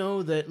 Do you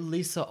know that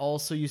Lisa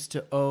also used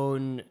to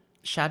own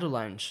Shadow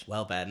Lounge?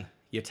 Well, Ben,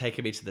 you're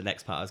taking me to the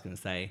next part I was going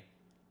to say.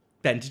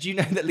 Ben, did you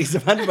know that Lisa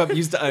Vanderpump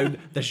used to own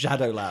the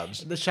Shadow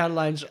Lounge? The Shadow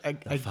Lounge, a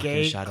fucking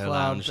gay Shadow club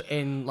Lounge.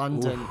 in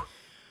London. Oof.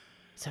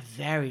 It's a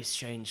very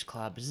strange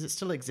club. Does it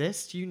still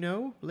exist? Do you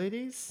know,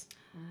 ladies?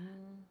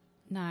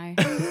 No.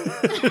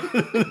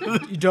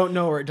 You don't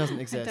know or it doesn't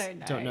exist?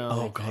 don't know.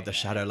 Oh God, the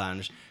Shadow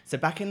Lounge. So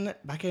back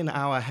in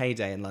our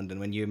heyday in London,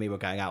 when you and me were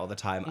going out all the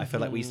time, I feel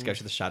like we used to go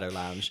to the Shadow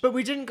Lounge. But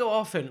we didn't go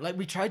often. Like,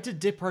 we tried to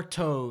dip our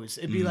toes.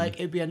 It'd be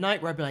it'd be a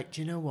night where I'd be like,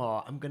 do you know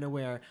what? I'm going to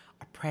wear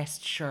a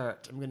pressed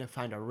shirt. I'm going to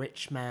find a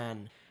rich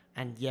man.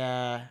 And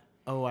yeah,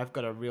 I've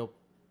got a real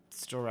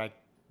story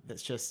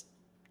that's just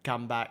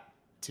come back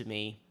to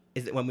me.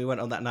 Is it when we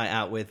went on that night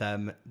out with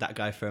that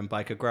guy from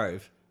Biker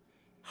Grove?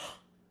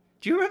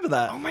 Do you remember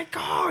that? Oh my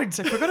God,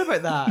 I forgot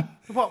about that.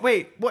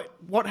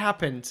 What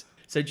happened?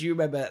 So do you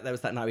remember there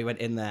was that night we went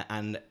in there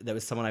and there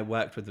was someone I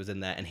worked with was in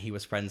there and he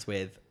was friends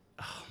with,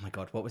 oh my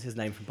God, what was his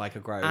name from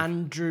Biker Grove?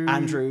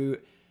 Andrew.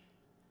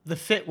 The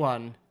fit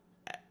one.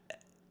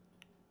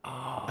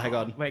 Hang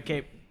on. Wait,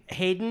 okay.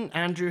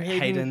 Andrew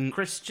Hayden.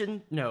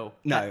 Christian? No.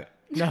 No.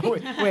 No,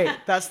 wait,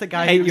 that's the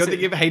guy You're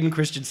thinking of Hayden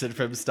Christensen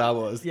from Star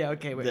Wars. Yeah,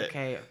 okay, wait,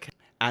 okay.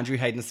 Andrew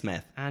Hayden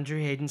Smith. Andrew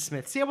Hayden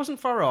Smith. See, I wasn't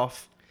far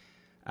off.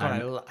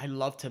 God, I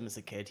loved him as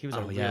a kid. He was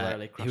a real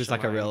early crush. He was of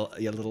like a mine.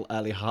 little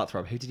early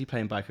heartthrob. Who did he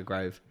play in Biker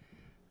Grove?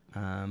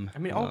 I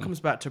mean, it all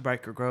comes back to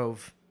Biker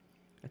Grove.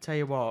 I tell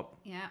you what.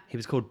 Yeah. He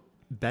was called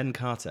Ben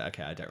Carter.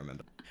 Okay, I don't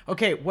remember.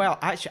 Okay, well,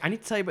 actually, I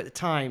need to tell you about the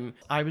time.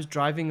 I was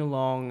driving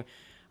along,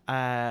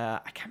 I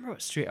can't remember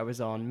what street I was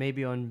on,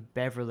 maybe on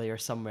Beverly or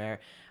somewhere,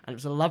 and it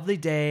was a lovely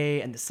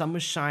day, and the sun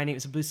was shining, it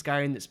was a blue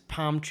sky, and there's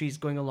palm trees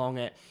going along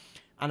it,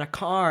 and a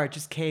car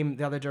just came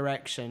the other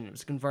direction. It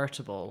was a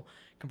convertible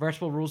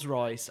Rolls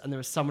Royce, and there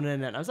was someone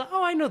in it, and I was like,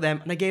 oh, I know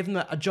them, and I gave them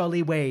a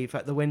jolly wave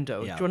out the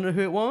window. Yeah. Do you want to know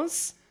who it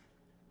was?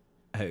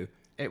 Who?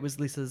 It was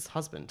Lisa's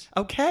husband.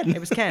 Oh, Ken. It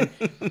was Ken.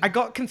 I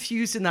got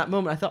confused in that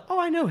moment. I thought, oh,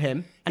 I know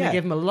him. And I Yeah.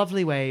 gave him a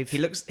lovely wave. He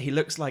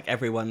looks like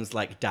everyone's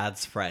like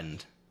dad's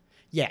friend.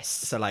 Yes.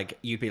 So like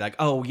you'd be like,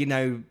 oh, you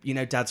know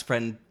dad's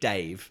friend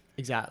Dave.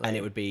 Exactly. And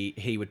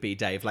he would be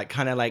Dave. Like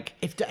kind of like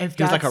If he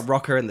was like a Dad's-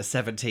 rocker in the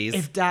 70s.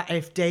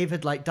 If Dave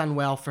had like done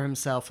well for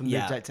himself and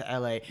moved Yeah. out to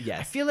LA, Yes.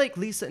 I feel like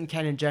Lisa and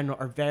Ken in general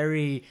are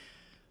very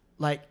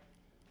like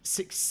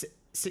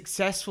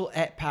successful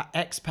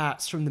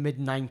expats from the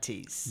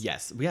mid-90s.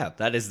 Yes, yeah,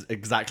 that is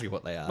exactly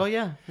what they are. Well,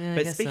 yeah, I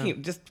but guess speaking,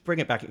 so. just bring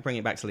it back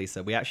to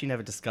Lisa. We actually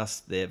never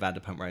discussed the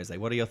Vanderpump Rosé.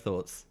 What are your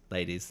thoughts,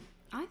 ladies?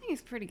 I think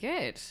it's pretty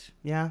good.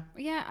 Yeah.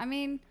 Yeah, I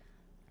mean,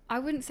 I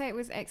wouldn't say it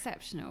was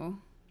exceptional,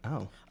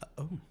 Oh.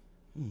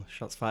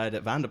 Shots fired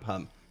at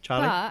Vanderpump.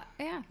 Charlie. but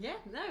yeah. Yeah,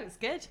 no, it's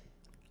good.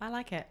 I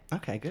like it.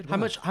 Okay, good.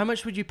 How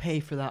much would you pay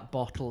for that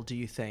bottle, do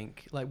you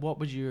think? Like what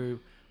would you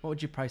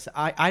price it?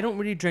 I don't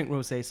really drink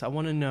rosé, so I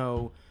want to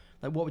know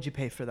like what would you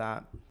pay for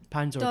that?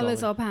 Pounds or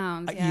Dollars dollar? or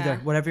pounds, yeah. Either,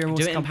 whatever you're most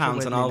Do it in comfortable pounds,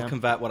 with, and I'll Nina.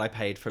 convert what I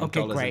paid from Okay,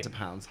 dollars great. into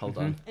pounds. Hold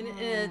on. In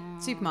a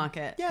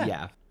supermarket.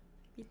 Yeah.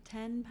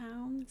 £10.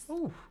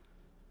 Oh,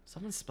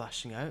 someone's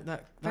splashing out.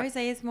 That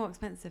Rosé is more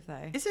expensive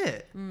though. is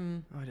it? Oh,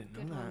 I didn't know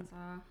Good that. ones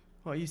are.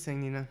 What are you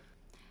saying, Nina?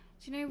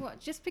 Do you know what?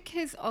 Just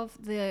because of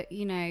the,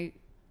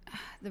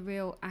 the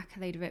real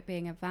accolade of it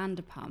being a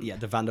Vanderpump, Yeah,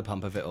 the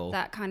Vanderpump of it all.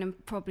 that kind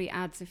of probably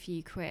adds a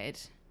few quid.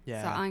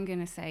 Yeah. So I'm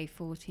going to say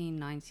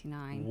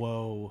 $14.99.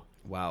 Whoa.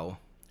 Wow.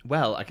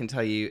 Well, I can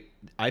tell you,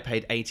 I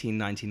paid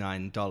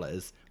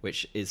 $18.99,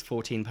 which is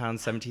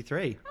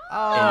 £14.73.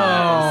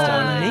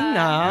 Oh, Nina,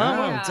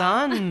 well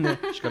done.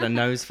 She's got a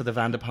nose for the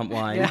Vanderpump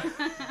wine.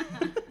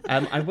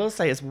 I will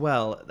say as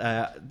well,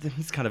 this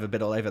is kind of a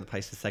bit all over the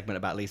place, this segment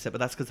about Lisa, but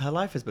that's because her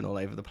life has been all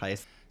over the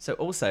place. So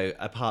also,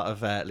 a part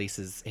of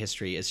Lisa's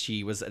history is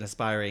she was an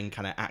aspiring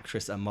kind of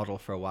actress and model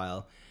for a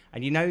while.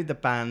 And you know the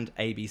band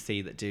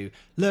ABC that do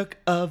Look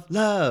of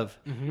Love?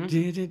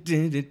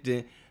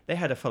 They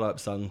had a follow-up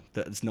song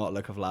that's not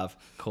Look of Love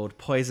called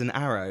Poison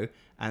Arrow.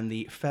 And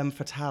the femme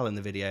fatale in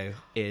the video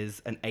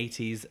is an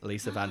 80s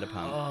Lisa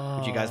Vanderpump.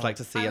 Would you guys like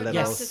to see I a would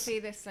little... love to see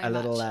this so a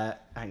little, much.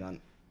 hang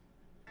on.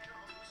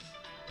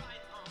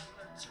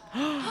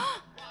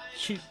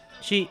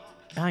 She,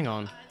 hang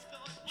on.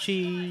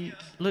 She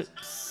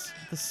looks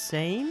the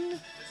same?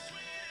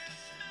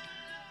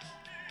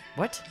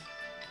 What?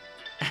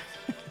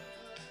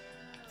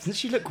 Doesn't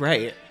she look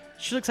great?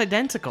 She looks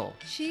identical.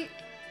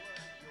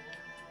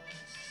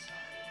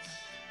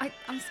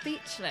 I'm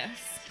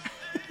speechless.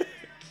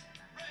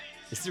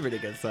 This is a really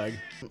good song.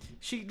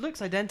 She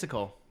looks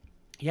identical.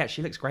 Yeah,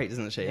 she looks great,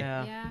 doesn't she?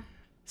 Yeah.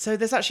 So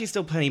there's actually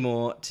still plenty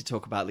more to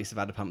talk about Lisa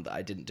Vanderpump that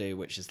I didn't do,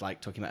 which is like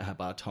talking about her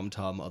bar Tom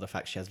Tom, or the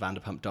fact she has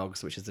Vanderpump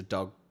Dogs, which is a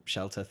dog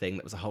shelter thing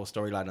that was a whole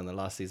storyline on the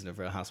last season of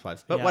Real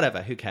Housewives. But Yeah.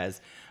 whatever, who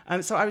cares?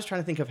 So I was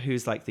trying to think of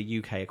who's like the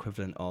UK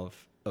equivalent of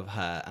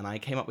her, and I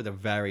came up with a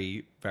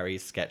very, very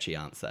sketchy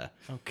answer.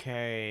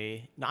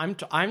 Okay. Now I'm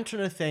trying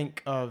to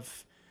think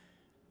of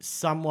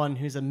someone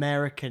who's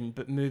American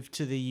but moved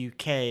to the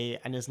UK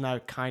and is now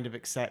kind of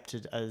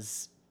accepted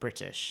as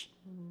British.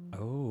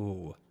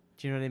 Oh.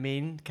 Do you know what I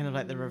mean? Kind of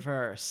like the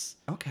reverse.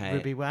 Okay.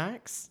 Ruby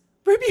Wax.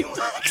 Ruby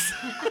Wax!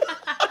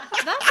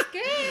 That's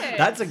good.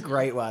 That's a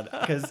great one,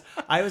 because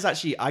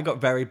I got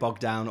very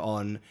bogged down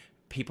on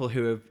people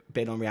who have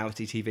been on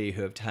reality TV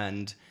who have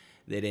turned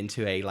it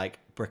into a like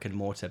brick and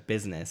mortar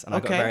business, and I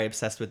got Okay. very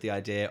obsessed with the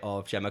idea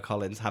of Gemma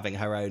Collins having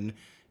her own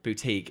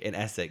boutique in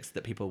Essex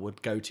that people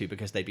would go to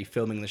because they'd be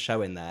filming the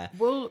show in there.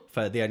 Well-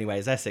 for The Only Way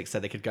Is Essex, so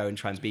they could go and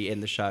try and be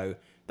in the show.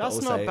 but That's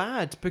also- not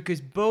bad because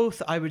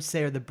both, I would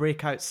say, are the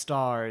breakout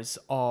stars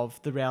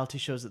of the reality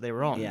shows that they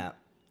were on. Yeah.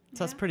 So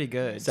that's pretty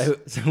good. So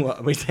what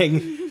are we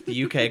saying? The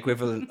UK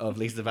equivalent of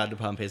Lisa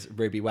Vanderpump is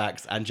Ruby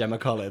Wax and Gemma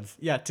Collins.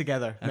 yeah,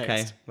 together. Okay,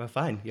 Mixed. well,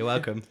 fine. You're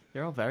welcome.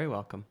 You're all very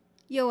welcome.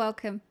 You're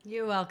welcome.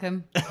 You're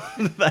welcome.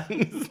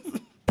 Thanks.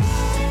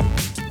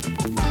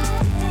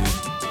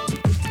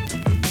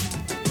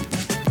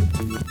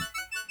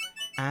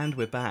 And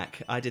we're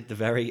back. I did the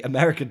very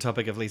American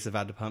topic of Lisa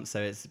Vanderpump,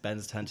 so it's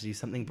Ben's turn to do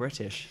something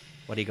British.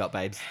 What do you got,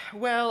 babes?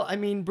 Well, I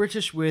mean,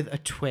 British with a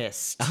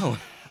twist. Oh.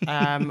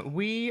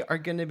 We are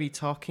going to be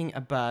talking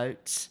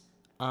about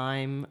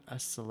I'm a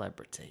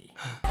Celebrity.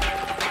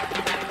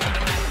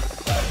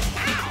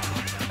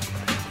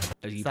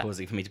 Are you that-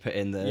 pausing for me to put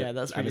in the Yeah,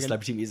 that's I'm really a good.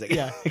 celebrity music?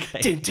 Yeah.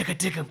 Okay.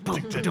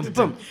 Boom, boom,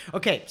 boom.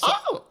 Okay,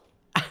 so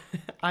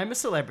I'm a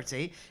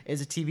Celebrity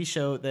is a TV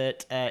show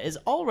that is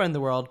all around the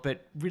world,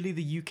 but really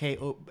the UK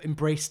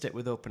embraced it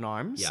with open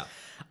arms.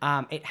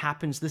 Yeah. It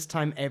happens this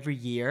time every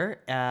year,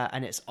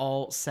 and it's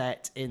all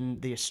set in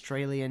the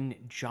Australian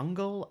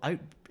jungle.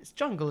 It's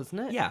jungle, isn't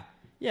it? Yeah.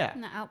 Yeah.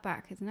 No,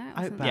 Outback, isn't it?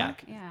 Or something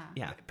Outback. like- Yeah.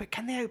 Yeah. But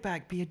can the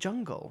Outback be a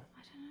jungle?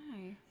 I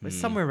don't know. It's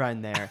somewhere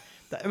around there.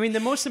 I mean, the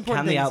most important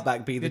Can the thing is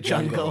Outback be the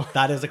jungle?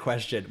 That is a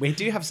question. We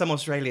do have some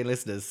Australian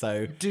listeners,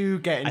 so Do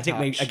get in I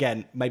think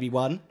touch. maybe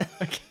one.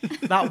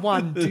 That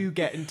one, do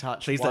get in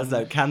touch. Please let us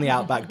know. Can the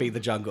Outback be the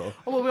jungle?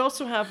 Oh, well, we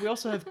also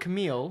have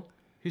Camille,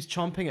 who's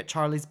chomping at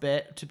Charlie's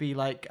bit to be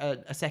like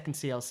a second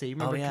CLC.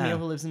 Remember yeah. Camille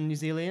who lives in New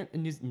Zealand?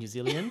 New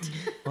Zealand?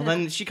 Well,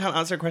 then she can't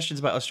answer questions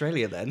about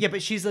Australia then. Yeah,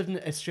 but she's lived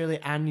in Australia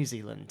and New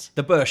Zealand.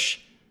 The bush.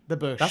 The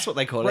bush. That's what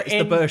they call We're it. It's the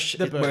in bush.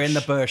 The We're in the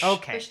bush.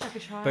 Okay. Bush Tucker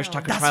Trial. Bush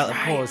Tucker That's trial,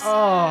 right. of course.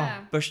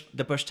 Yeah.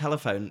 The bush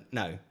telephone.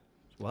 No.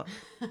 What?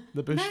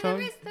 The bush No,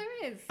 phone.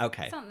 there is.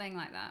 Okay. Something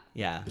like that.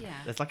 Yeah. Yeah.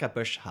 It's like a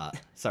bush hut.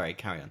 Sorry,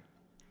 carry on.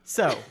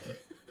 So,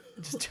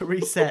 just to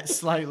reset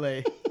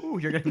slightly. Ooh,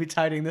 you're going to be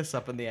tidying this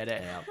up in the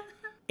edit.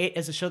 It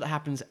is a show that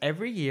happens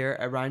every year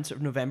around sort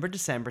of November,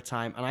 December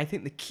time. And I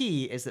think the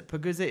key is that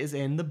because it is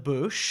in the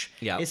bush,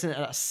 Yeah. it's in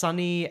a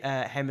sunny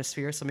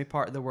hemisphere, sunny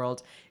part of the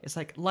world. It's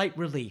like light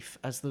relief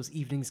as those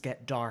evenings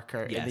get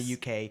darker in the Yes.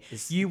 UK.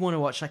 You want to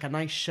watch like a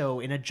nice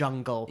show in a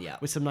jungle Yeah.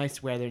 with some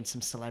nice weather and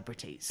some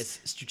celebrities. It's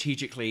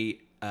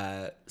strategically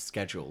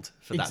scheduled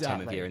for that time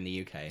of Exactly. year in the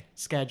UK.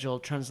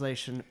 Scheduled,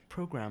 translation,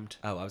 programmed.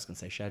 Oh, I was going to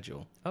say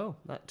schedule. Oh,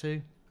 that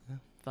too.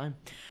 Fine.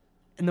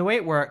 And the way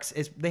it works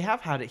is they have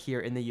had it here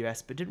in the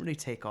US, but didn't really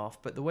take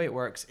off. But the way it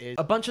works is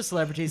a bunch of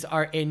celebrities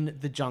are in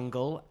the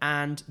jungle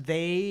and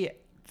they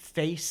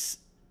face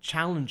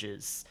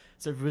challenges,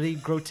 sort of really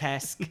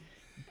grotesque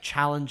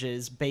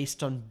challenges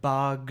based on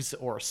bugs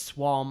or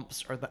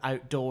swamps or the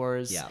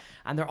outdoors. Yeah.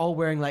 And they're all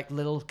wearing like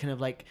little kind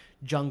of like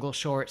jungle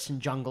shorts and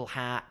jungle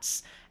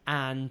hats.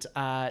 And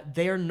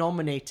they're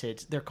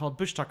nominated. They're called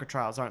Bush Tucker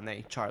Trials, aren't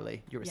they,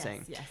 Charlie? You were Yes,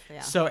 saying. yes, they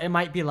are. So it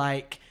might be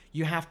like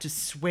you have to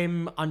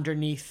swim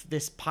underneath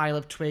this pile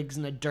of twigs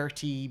in a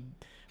dirty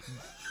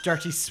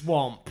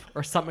swamp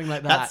or something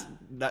like that.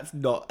 That's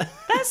not.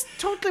 That's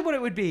totally what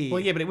it would be. Well,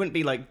 yeah, but it wouldn't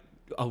be like,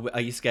 oh,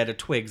 are you scared of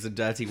twigs and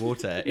dirty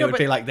water? It No, would but-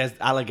 be like there's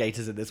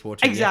alligators in this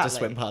water and you have to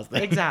swim past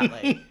them.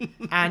 Exactly.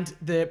 And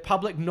the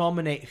public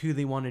nominate who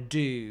they want to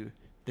do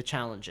the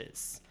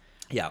challenges.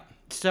 Yeah.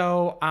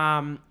 So,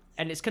 and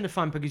it's kind of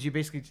fun because you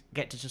basically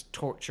get to just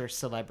torture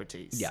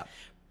celebrities. Yeah.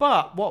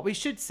 But what we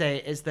should say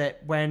is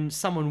that when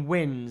someone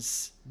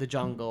wins the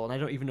jungle, and I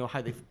don't even know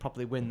how they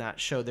properly win that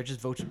show, they're just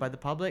voted by the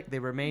public, they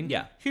remain.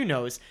 Yeah. Who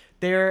knows?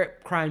 They're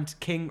crowned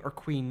king or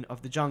queen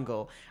of the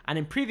jungle. And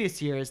in previous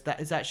years, that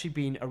has actually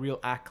been a real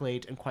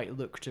accolade and quite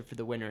lucrative for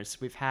the winners.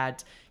 We've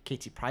had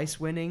Katie Price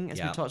winning, as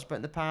we Yeah. talked about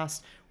in the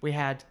past. We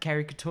had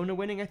Kerry Katona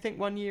winning, I think,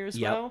 one year as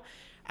Yep. well.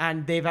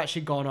 And they've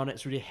actually gone on.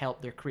 It's really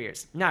helped their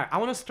careers. Now, I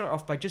want to start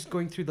off by just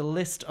going through the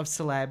list of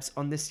celebs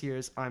on this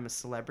year's I'm a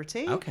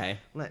Celebrity. Okay.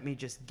 Let me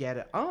just get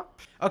it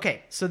up.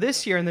 Okay, so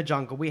this year in the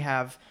jungle, we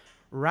have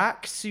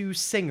Raksu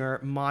singer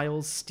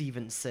Miles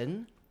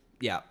Stevenson.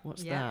 Yeah.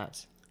 What's Yeah.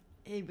 that?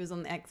 He was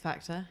on the X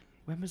Factor,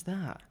 When was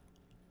that?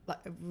 like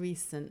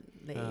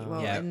recently. Oh.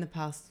 Well, Yeah. in the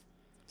past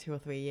 2 or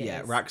 3 years.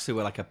 Yeah. Raksu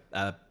were like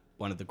a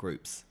one of the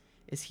groups.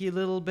 Is he a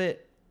little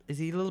bit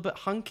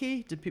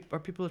hunky? Are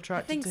people I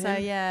attracted think to so,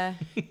 him? yeah.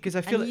 Because I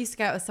And feel he like... used to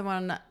go out with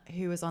someone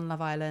who was on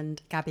Love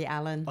Island, Gabby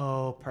Allen.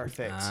 Oh,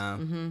 perfect.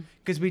 Mm-hmm.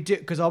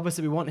 Because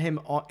obviously we want him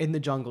in the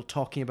jungle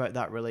talking about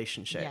that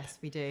relationship. Yes,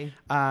 we do.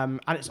 And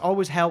it's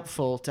always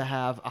helpful to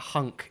have a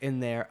hunk in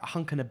there, a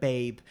hunk and a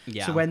babe.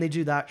 Yeah. So when they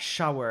do that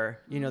shower,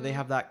 they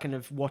have that kind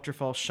of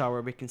waterfall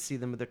shower, we can see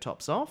them with their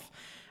tops off.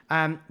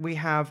 We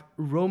have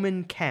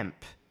Roman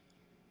Kemp.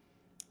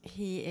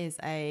 He is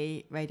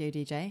a radio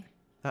DJ.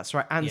 That's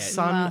right. And Yeah.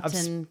 son of...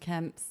 Martin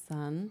Kemp's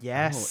son.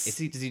 Yes.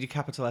 Oh, does he do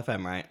Capital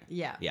FM, right?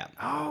 Yeah. Yeah.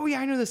 Oh, yeah,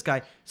 I know this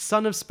guy.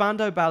 Son of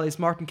Spandau Ballet's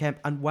Martin Kemp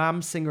and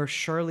Wham singer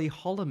Shirley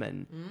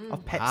Holloman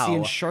of Pepsi Wow.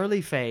 and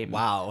Shirley fame.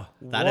 Wow.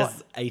 That What?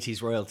 is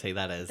 80s royalty,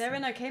 that is. They're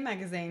in OK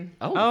Magazine.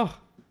 Oh.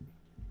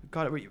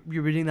 Got it.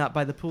 You're reading that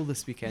by the pool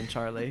this weekend,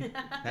 Charlie.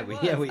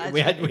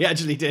 We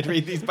actually did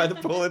read these by the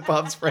pool in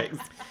Palm Springs.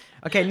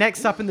 Okay,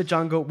 next up in the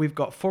jungle, we've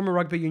got former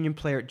rugby union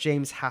player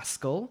James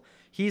Haskell.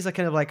 He's a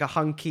kind of like a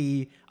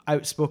hunky,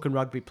 outspoken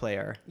rugby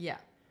player. Yeah.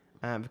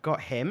 We've got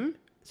him.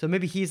 So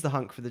maybe he's the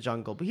hunk for the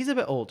jungle, but he's a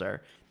bit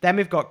older. Then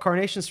we've got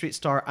Coronation Street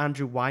star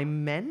Andrew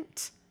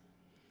Wyment.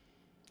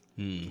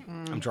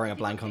 I'm drawing a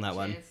blank on that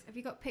one. Have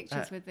you got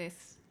pictures with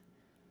this?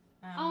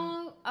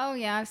 Oh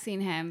yeah, I've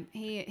seen him.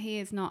 He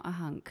is not a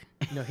hunk.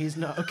 No, he's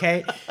not.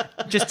 Okay.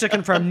 Just to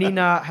confirm,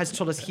 Nina has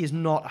told us he is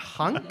not a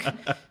hunk.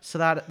 So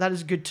that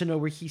is good to know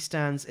where he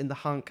stands in the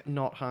hunk,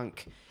 not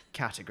hunk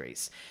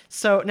categories.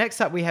 So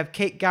next up we have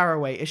Kate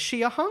Garraway. Is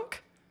she a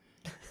hunk?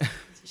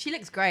 She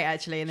looks great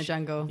actually in the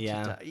jungle.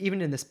 Yeah.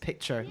 Even in this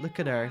picture, look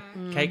at her.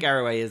 Kate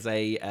Garraway is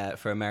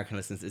for American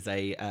listeners, is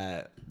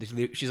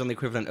she's on the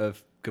equivalent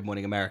of Good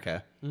Morning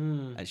America.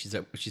 And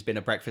she's been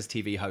a breakfast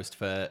TV host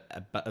for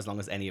as long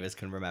as any of us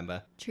can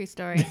remember. True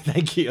story.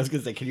 Thank you. I was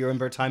going to say, can you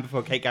remember a time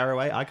before Kate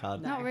Garraway? I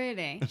can't. Not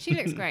really. She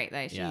looks great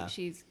though. Yeah.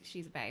 She's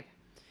a babe.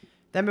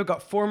 Then we've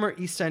got former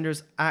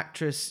EastEnders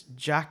actress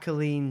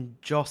Jacqueline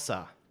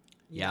Jossa.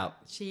 Yeah.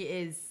 She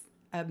is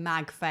a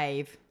mag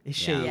fave. Is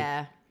she?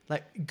 Yeah.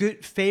 Like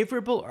good,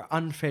 favorable or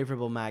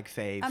unfavorable mag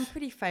fave? I'm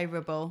pretty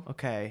favourable.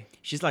 Okay.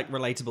 She's like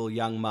relatable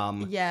young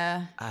mum.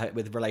 Yeah.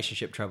 With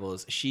relationship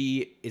troubles.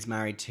 She is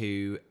married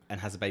to and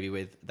has a baby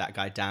with that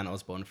guy Dan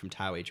Osborne from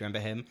Towie. Do you remember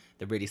him?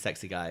 The really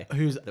sexy guy.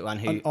 Who's the one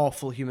an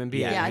awful human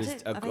being. Yeah, I who's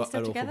don't- a, are they an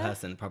still awful together?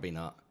 person. Probably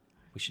not.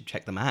 We should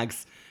check the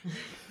mags.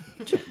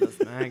 Check those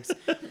mags.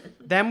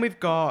 Then we've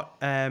got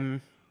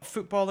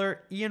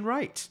footballer Ian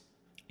Wright.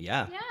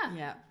 Yeah. Yeah.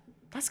 Yeah.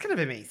 That's kind of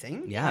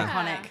amazing. Yeah.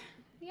 Iconic.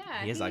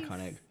 Yeah. He is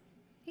iconic.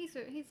 He's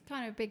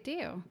kind of a big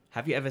deal.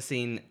 Have you ever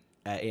seen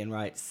Ian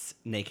Wright's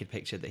naked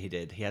picture that he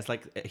did? He has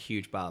like a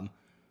huge bum.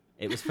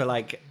 It was for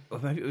like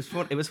maybe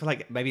it was for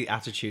like maybe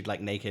Attitude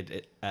like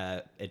naked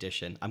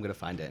edition. I'm gonna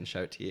find it and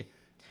show it to you.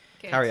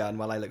 Good. Carry on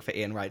while I look for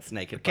Ian Wright's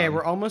naked Okay, bum.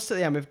 we're almost at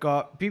the end. We've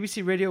got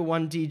BBC Radio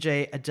 1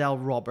 DJ Adele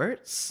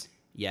Roberts.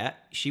 Yeah,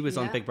 she was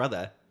on Yeah. Big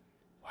Brother.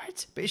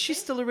 What? But is she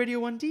still a Radio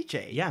 1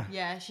 DJ? Yeah.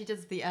 Yeah, she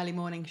does the early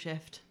morning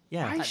shift.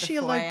 Yeah. Why is Like the she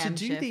allowed 4 to a.m.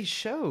 do shift. these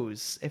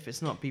shows if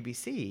it's not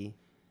BBC?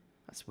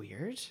 That's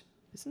weird,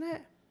 isn't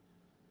it?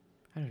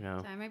 I don't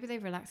know. So maybe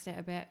they've relaxed it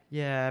a bit.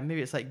 Yeah,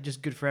 maybe it's like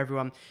just good for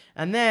everyone.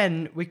 And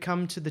then we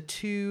come to the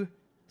 2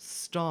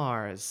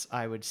 stars,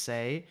 I would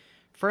say.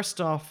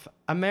 First off,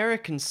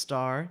 American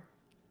star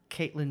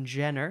Caitlyn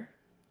Jenner.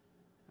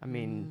 I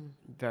mean,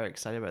 very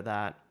excited about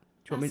that.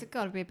 Do you want me? That's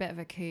got to be a bit of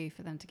a coup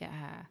for them to get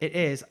her. It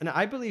is, and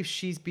I believe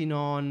she's been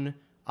on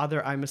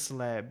other I'm a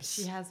Celebs.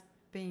 She has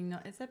been.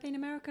 Has there been an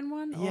American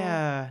one? Or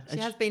Yeah, She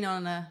and has been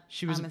on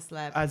She was I'm a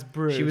Celeb. as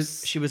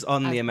Bruce. She was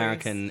on As the Bruce.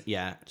 American.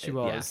 Yeah. She yeah.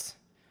 was.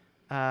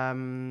 Do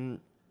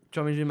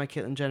you want me to do my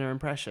Caitlyn Jenner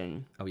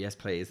impression? Oh yes,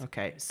 please.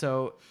 Okay,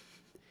 so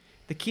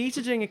the key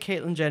to doing a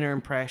Caitlyn Jenner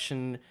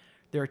impression,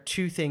 there are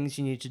 2 things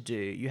you need to do.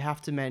 You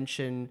have to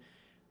mention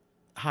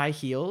high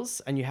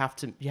heels, and you have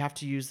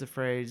to use the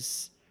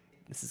phrase.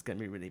 This is going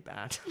to be really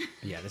bad.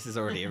 Yeah, this is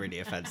already really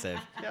offensive.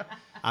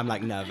 I'm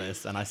like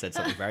nervous, and I said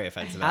something very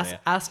offensive ask, earlier.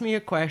 ask me your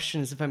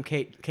questions if I'm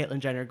Caitlyn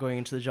Jenner going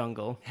into the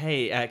jungle.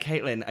 Hey,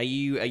 Caitlin, are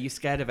you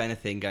scared of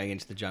anything going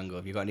into the jungle?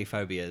 Have you got any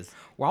phobias?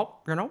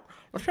 Well, the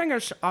thing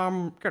is,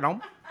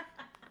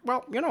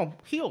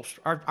 heels.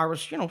 I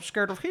was,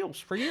 scared of heels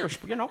for years.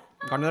 But,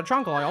 gone to the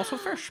jungle. I also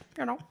fish.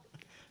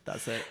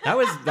 That's it. That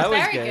was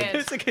Very good.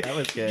 good. That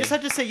was You good. just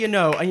had to say,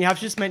 and you have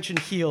to just mention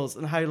heels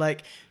and how,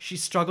 like, she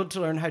struggled to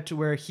learn how to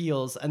wear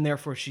heels and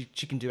therefore she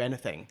can do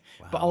anything.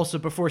 But also,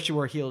 before she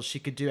wore heels, she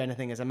could do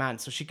anything as a man,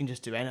 so she can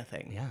just do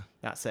anything. Yeah.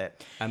 That's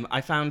it.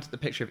 I found the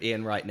picture of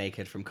Ian Wright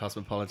naked from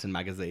Cosmopolitan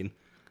magazine.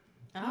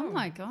 Oh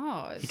my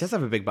god. He does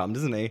have a big bum,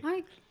 doesn't he?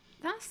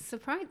 That's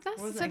surprising.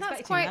 That's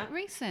expecting quite that.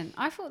 recent.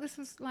 I thought this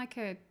was like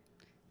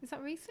is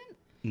that recent?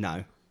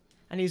 No.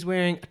 And he's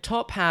wearing a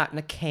top hat and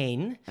a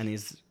cane. And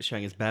he's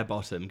showing his bare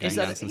bottom going Is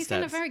that- down some He's in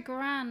a steps. very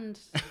grand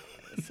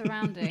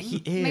surrounding.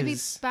 He Maybe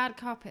is. bad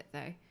carpet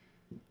though.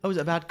 Oh, is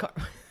it a bad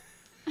carpet?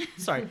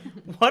 Sorry.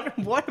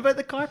 What about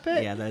the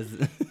carpet? Yeah, there's...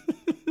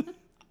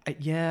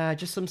 Yeah,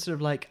 just some sort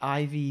of like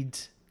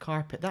ivied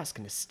carpet. That's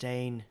going to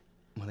stain.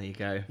 Well, there you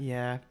go.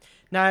 Yeah.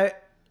 Now,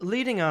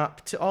 leading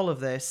up to all of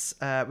this,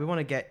 we want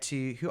to get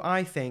to who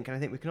I think, and I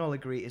think we can all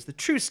agree, is the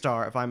true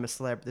star of I'm a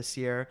Celeb this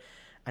year,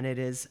 and it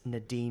is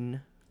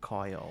Nadine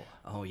Coyle.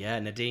 Oh, yeah,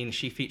 Nadine,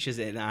 she features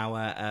in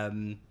our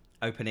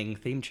opening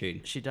theme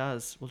tune. She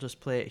does. We'll just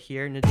play it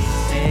here. Nadine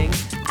saying,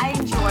 I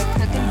enjoy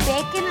cooking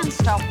bacon and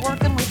stuff,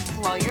 working with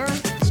flour.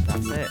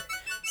 that's it.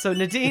 So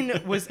Nadine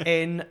was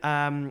in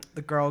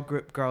the girl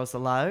group Girls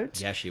Aloud.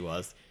 Yeah, she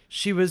was.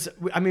 She was,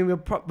 I mean,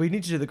 we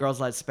need to do the Girls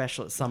Aloud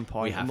special at some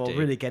point, We have and we'll to.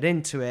 really get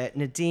into it.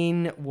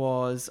 Nadine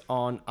was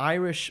on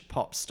Irish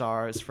Pop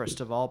Stars, first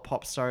of all.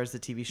 Pop Stars, the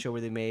TV show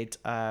where they made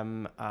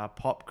a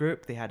pop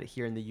group. They had it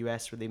here in the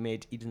US where they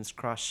made Eden's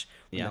Crush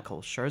with Yep.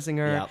 Nicole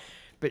Scherzinger. Yep.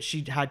 But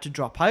she had to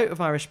drop out of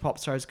Irish Pop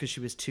Stars because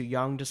she was too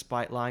young,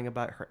 despite lying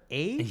about her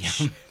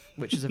age,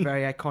 which is a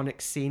very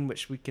iconic scene,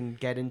 which we can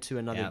get into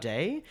another Yep.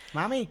 day.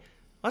 Mommy,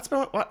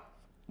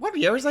 what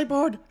year was I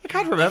born? I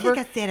can't remember.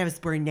 I said I was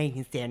born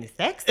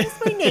 1976. This was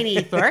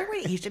 1984.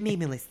 What age?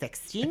 Maybe only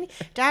 16.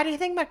 Dad, do you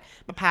think my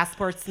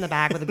passport's in the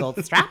bag with the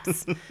gold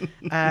straps?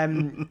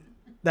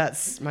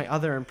 That's my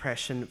other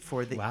impression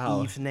for the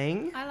Wow.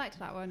 evening. I liked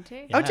that one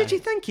too. Oh, did you?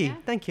 Thank you. Yeah.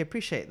 Thank you.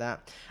 Appreciate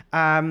that.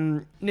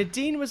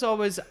 Nadine was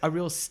always a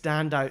real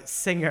standout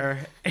singer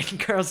in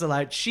Girls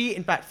Aloud. She,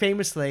 in fact,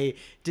 famously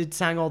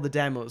sang all the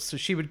demos. So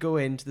she would go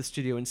into the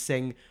studio and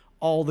sing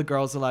all the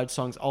Girls Aloud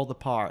songs, all the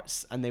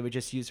parts, and they would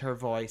just use her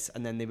voice,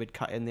 and then they would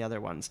cut in the other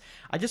ones.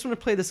 I just want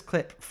to play this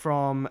clip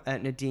from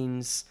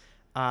Nadine's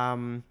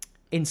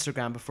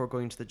Instagram before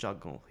going to the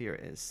jungle. Here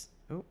it is.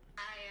 Oh.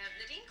 I am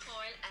Nadine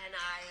Coyle and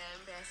I am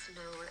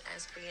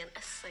being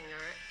a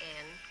singer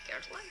in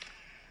Girls Aloud.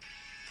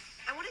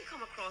 I want to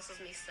come across as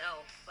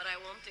myself, but I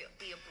want to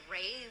be a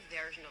brave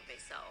version of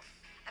myself.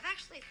 I've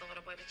actually thought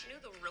about it. You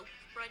know the rope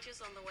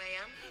bridges on the way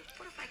in?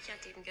 What if I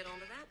can't even get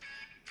onto that?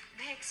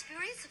 The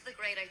experience of the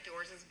great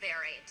outdoors is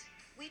varied.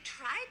 We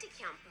tried to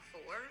camp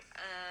before.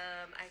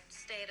 I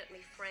stayed at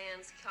my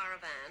friend's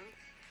caravan,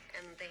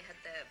 and they had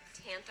the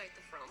tent out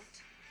the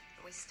front.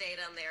 And we stayed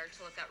on there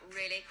until it got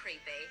really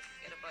creepy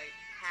at about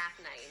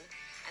 9:30,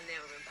 and then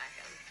we went back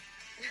in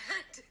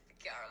to the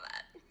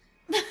caravan.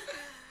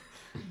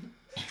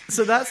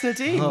 So that's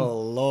Nadine. Oh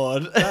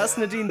Lord, That's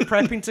Nadine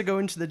prepping to go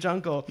into the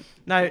jungle.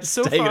 Now,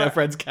 so staying in far, her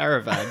friend's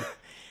caravan.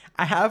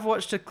 I have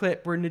watched a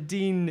clip where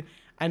Nadine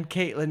and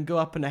Caitlin go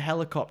up in a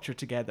helicopter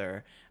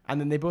together,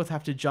 and then they both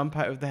have to jump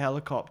out of the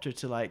helicopter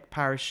to like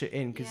parachute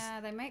in because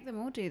Yeah, they make them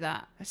all do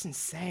that. that's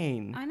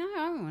insane. I know, I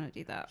don't want to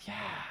do that. Yeah.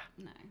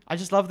 No. I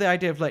just love the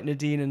idea of like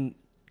Nadine and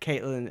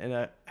Caitlin in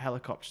a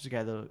helicopter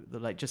together. They're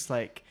like just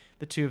like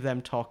the two of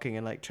them talking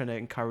and like trying to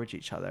encourage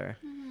each other.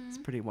 It's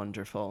pretty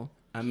wonderful.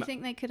 Do you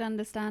think they could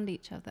understand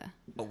each other?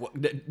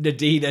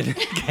 Nadine and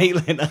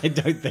Caitlin, I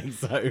don't think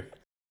so.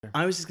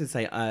 I was just going to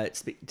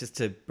say, just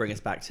to bring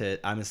us back to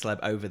I'm a Celeb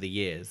over the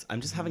years,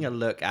 I'm just having a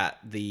look at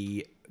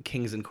the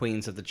kings and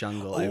queens of the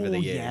jungle over the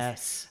years.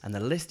 Yes. And the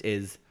list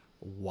is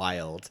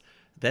wild.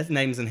 There's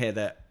names in here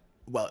that,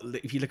 well,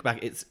 if you look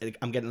back,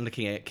 I'm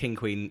looking at king,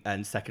 queen,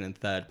 and second and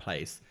third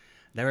place.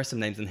 There are some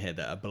names in here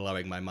that are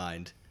blowing my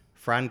mind.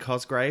 Fran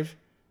Cosgrave.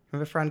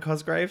 Remember Fran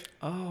Cosgrave?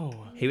 Oh.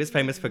 He was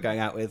famous for going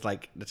out with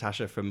like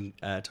Natasha from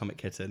Atomic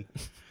Kitten.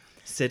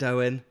 Sid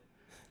Owen,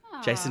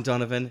 Jason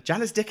Donovan,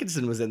 Janice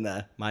Dickinson was in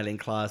there. Mylene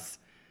Klaas,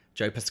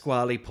 Joe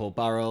Pasquale, Paul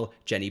Burrell,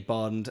 Jenny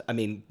Bond. I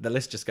mean, the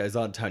list just goes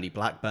on. Tony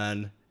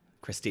Blackburn,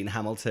 Christine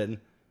Hamilton.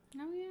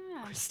 Oh,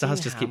 yeah. Stars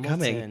just keep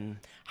coming.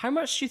 How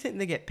much do you think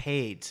they get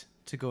paid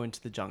to go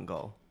into the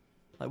jungle?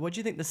 Like, what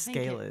do you think the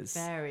scale I think it is?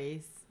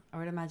 varies. I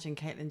would imagine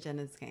Caitlyn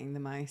Jenner's getting the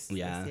most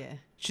Yeah. this year.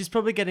 She's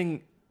probably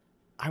getting.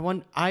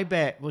 I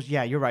bet. Well,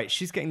 yeah, you're right.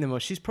 She's getting the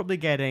most. She's probably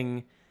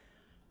getting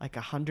like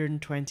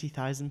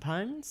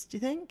 £120,000. Do you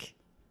think?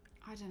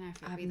 I don't know if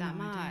I it'd have be that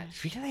no idea.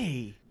 much.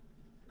 Really?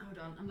 Hold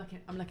on,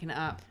 I'm looking it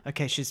up.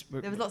 Okay, she's.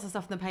 There was lots of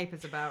stuff in the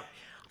papers about.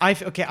 I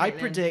Caitlyn.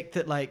 predict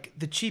that like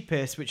the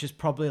cheapest, which is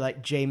probably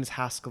like James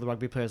Haskell, the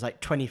rugby player, is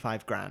like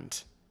 25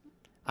 grand,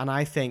 and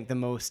I think the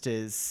most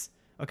is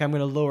okay. I'm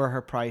going to lower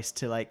her price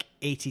to like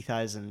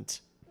 80,000.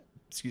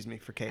 Excuse me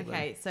for Caitlin.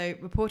 Okay, so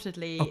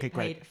reportedly Okay,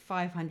 great. paid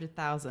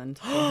 500,000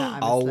 for her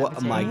I'm a Oh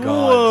Celebrity. my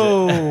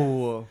God.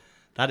 Whoa!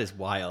 That is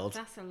wild.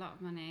 That's a lot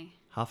of money.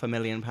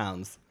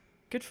 £500,000.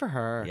 Good for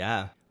her.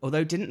 Yeah.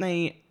 Although didn't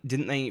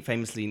they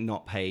famously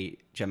not pay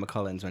Gemma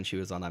Collins when she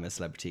was on I'm a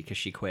Celebrity because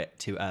she quit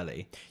too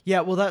early?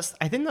 Yeah, well,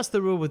 I think that's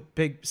the rule with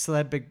Big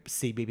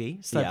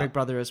CBB, Yeah. Big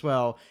Brother as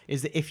well,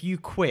 is that if you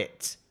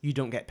quit, you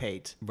don't get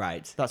paid.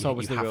 Right. That's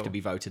always the you have rule. to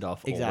be voted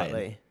off. Or win.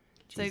 Exactly.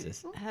 So,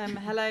 Jesus.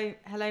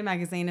 Hello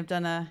Magazine have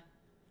done a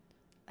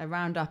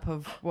roundup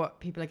of what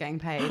people are getting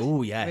paid.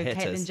 Ooh, yeah, with hit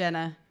Caitlyn us.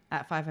 Jenner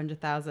at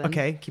 500,000.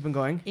 Okay, keep on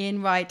going.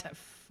 Ian Wright at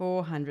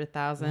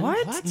 400,000.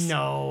 What?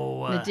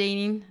 No.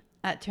 Nadine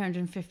at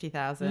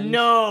 250,000.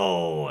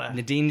 No.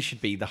 Nadine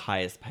should be the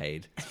highest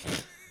paid.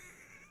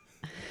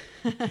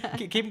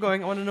 Keep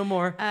going. I want to know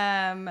more.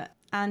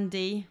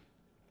 Andy,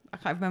 I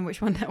can't remember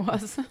which one that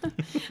was.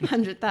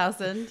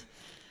 100,000.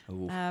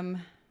 Ooh.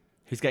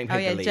 Who's getting paid Oh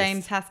yeah, the least?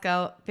 James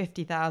Haskell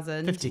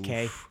 50,000.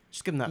 50k.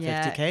 Just give them that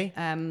Yeah,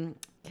 50k.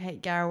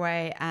 Kate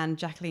Garraway and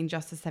Jacqueline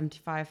Justice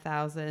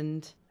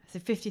 75,000. So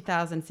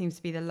 50,000 seems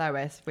to be the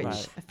lowest, which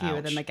Right. a few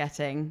of them Ouch. are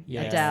getting.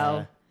 Yeah.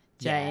 Adele,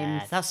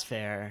 James. Yeah, that's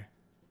fair.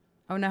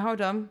 Oh no,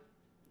 hold on.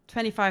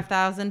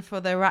 25,000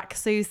 for the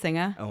Raksu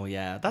singer. Oh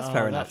yeah, that's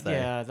fair enough though.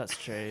 Yeah, that's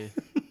true.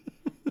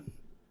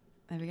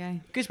 There we go.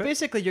 Because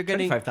basically you're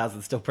getting 25,000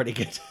 is still pretty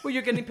good. well,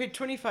 you're getting paid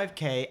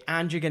 25k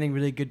and you're getting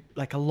really good,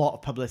 like a lot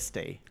of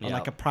publicity on Yeah.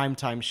 like a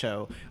primetime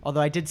show.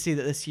 Although I did see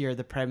that this year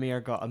the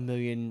premiere got 1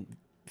 million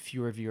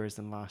fewer viewers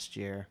than last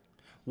year.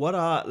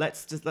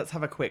 Let's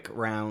have a quick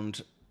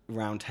round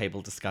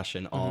table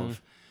discussion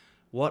of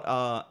what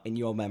are in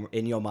your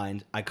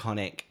mind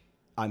iconic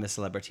I'm a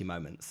Celebrity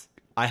moments.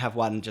 I have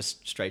one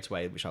just straight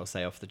away, which I'll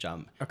say off the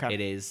jump. Okay. It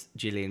is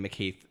Gillian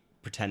McKeith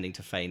pretending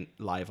to faint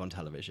live on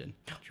television.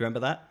 Do you remember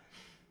that?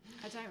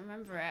 I don't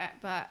remember it,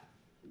 but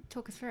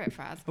talk us through it,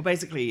 Fraz. Well,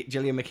 basically,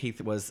 Gillian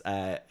McKeith was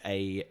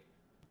a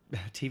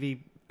TV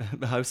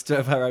host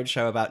of her own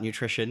show about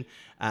nutrition,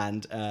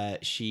 and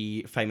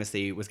she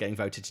famously was getting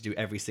voted to do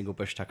every single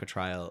Bush Tucker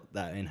trial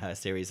in her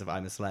series of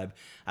I'm a Celeb.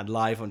 And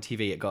live on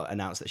TV, it got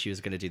announced that she was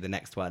going to do the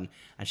next one,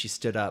 and she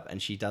stood up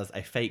and she does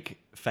a fake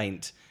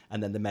faint,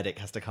 and then the medic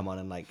has to come on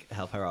and like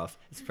help her off.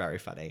 It's very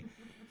funny.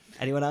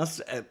 Anyone else?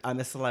 I'm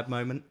a Celeb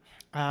moment.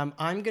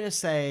 I'm gonna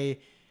say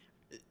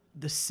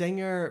the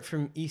singer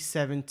from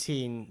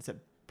E17, is it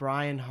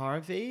Brian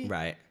Harvey?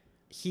 Right.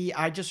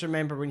 I just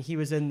remember when he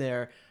was in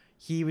there,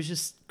 he was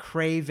just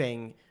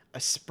craving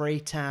a spray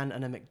tan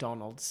and a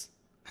McDonald's.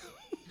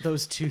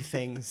 Those two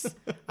things.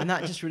 And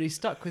that just really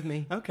stuck with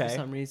me Okay. for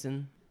some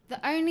reason.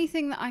 The only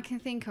thing that I can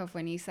think of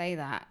when you say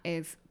that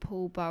is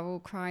Paul Burrell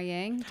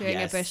crying, doing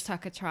Yes. a Bush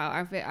Tucker trial.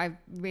 I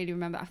really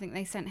remember. I think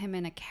they sent him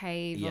in a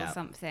cave Yeah. or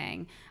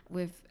something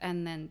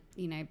and then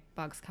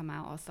bugs come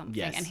out or something,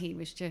 Yes. and he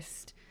was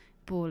just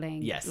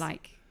bawling Yes.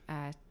 like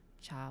a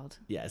child.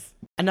 Yes.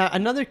 And now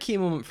another key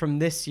moment from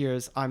this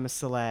year's I'm a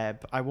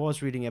Celeb, I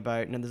was reading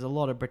about, and there's a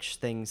lot of British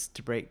things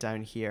to break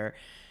down here.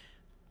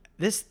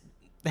 The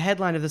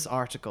headline of this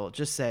article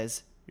just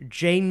says,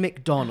 Jane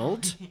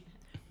McDonald,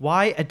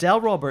 why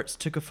Adele Roberts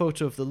took a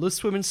photo of the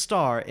loose women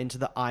star into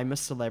the I'm a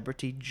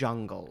Celebrity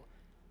jungle.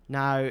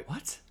 Now,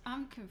 What?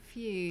 I'm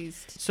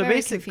confused. so Very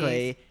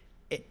basically,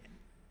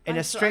 in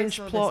a strange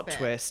saw this plot bit.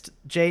 twist,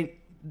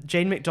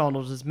 Jane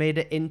McDonald has made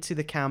it into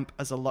the camp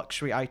as a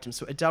luxury item.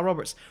 So Adele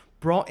Roberts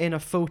brought in a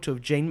photo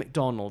of Jane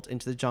McDonald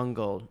into the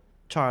jungle.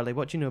 Charlie,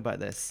 what do you know about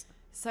this?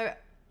 So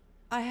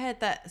I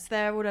heard that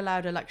they're all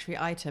allowed a luxury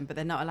item, but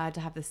they're not allowed to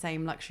have the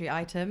same luxury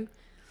item.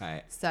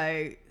 Right.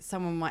 So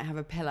someone might have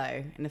a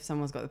pillow, and if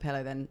someone's got the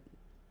pillow, then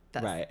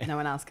Right. no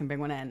one else can bring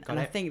one in. And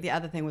I think the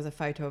other thing was a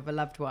photo of a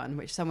loved one,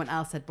 which someone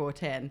else had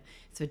brought in.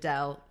 So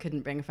Adele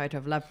couldn't bring a photo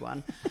of a loved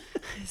one.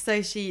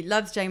 So she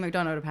loves Jane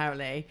McDonald,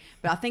 apparently.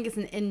 But I think it's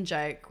an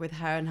in-joke with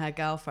her and her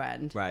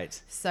girlfriend.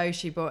 Right. So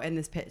she brought in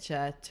this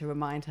picture to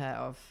remind her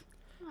of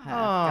her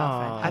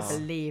Aw. girlfriend. I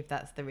believe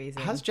that's the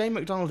reason. Has Jane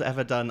McDonald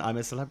ever done I'm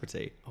a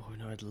Celebrity? Oh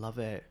no, I'd love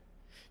it.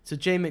 So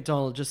Jane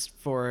McDonald, just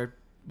for,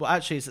 well,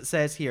 actually, as it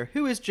says here,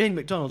 who is Jane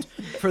McDonald?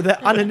 For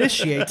the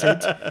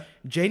uninitiated,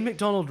 Jane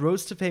McDonald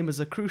rose to fame as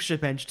a cruise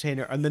ship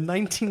entertainer on the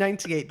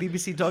 1998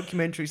 BBC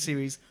documentary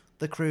series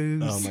The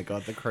Cruise. Oh my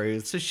God, The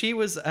Cruise. So she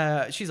was,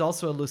 she's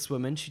also a loose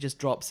woman. She just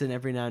drops in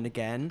every now and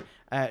again.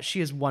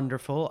 She is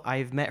wonderful.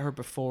 I've met her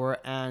before,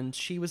 and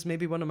she was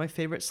maybe one of my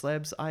favorite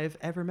celebs I've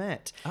ever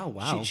met. Oh,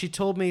 wow. She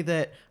told me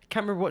that, I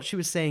can't remember what she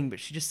was saying, but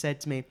she just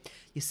said to me,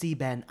 you see,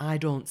 Ben, I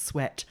don't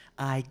sweat,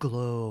 I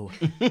glow.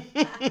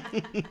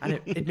 And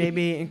it made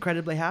me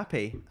incredibly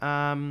happy.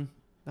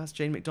 That's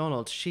Jane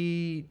McDonald.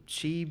 She'd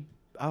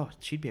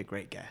be a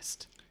great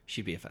guest.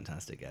 She'd be a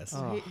fantastic guest.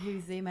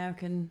 Who's the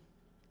American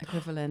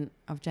equivalent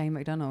of Jane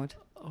McDonald?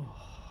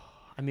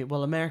 I mean,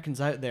 well, Americans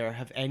out there,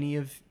 have any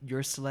of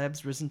your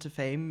celebs risen to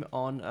fame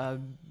on a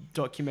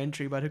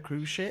documentary about a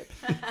cruise ship?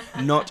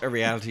 Not a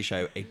reality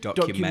show, a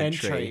documentary.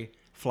 Documentary.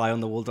 Fly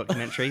on the Wall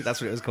documentary. That's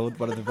what it was called.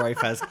 One of the very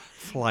first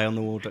Fly on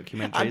the Wall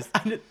documentaries.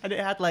 And it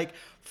had like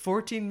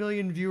 14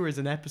 million viewers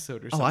an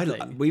episode or Oh,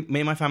 something.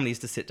 me and my family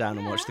used to sit down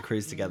and watch The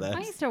Cruise together. I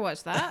used to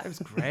watch that. It was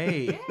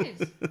great.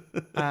 Good.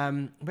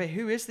 Wait,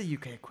 who is the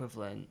UK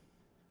equivalent?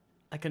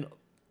 Like an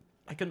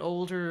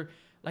older,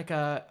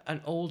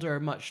 an older,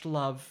 much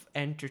loved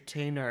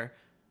entertainer,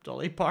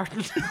 Dolly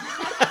Parton.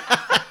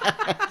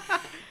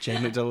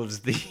 Jane McDonald is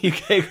the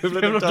UK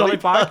equivalent of Dolly Dolly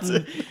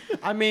Parton.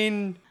 I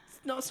mean,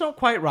 it's not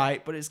quite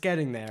right, but it's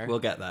getting there. We'll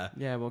get there.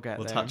 Yeah, we'll get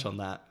We'll there. touch on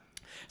that.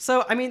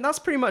 So, I mean, that's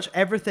pretty much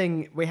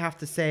everything we have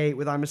to say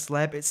with I'm a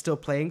Celeb. It's still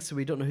playing, so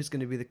we don't know who's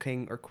going to be the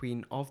king or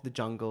queen of the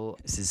jungle.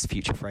 This is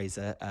Future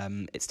Fraser.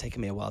 It's taken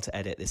me a while to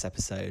edit this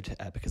episode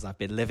because I've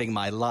been living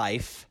my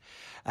life.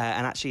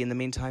 And actually, in the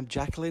meantime,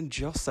 Jacqueline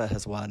Josser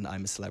has won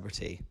I'm a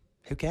Celebrity.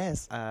 Who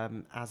cares?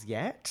 As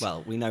yet.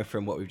 Well, we know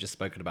from what we've just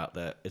spoken about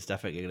that it's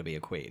definitely going to be a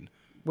queen.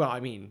 Well,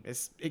 I mean,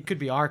 it could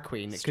be our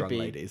queen. It Strong could be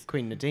ladies.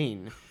 Queen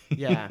Nadine.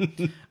 Yeah.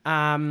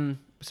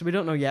 So we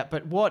don't know yet.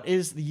 But what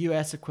is the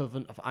US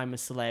equivalent of I'm a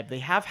Celeb? They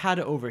have had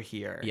it over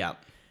here. Yeah.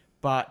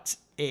 But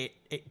it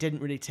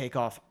didn't really take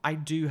off. I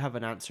do have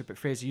an answer, but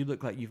Fraser, you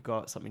look like you've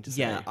got something to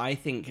say. Yeah, I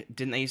think,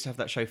 didn't they used to have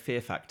that show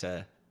Fear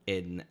Factor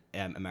in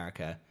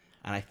America?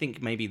 And I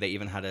think maybe they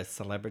even had a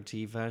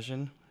celebrity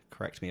version.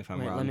 Correct me if I'm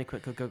Wait, wrong. let me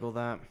quickly Google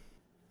that.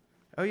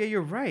 Oh, yeah,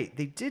 you're right.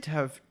 They did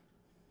have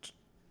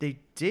a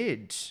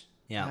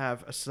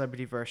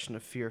celebrity version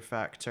of Fear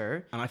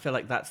Factor. And I feel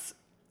like that's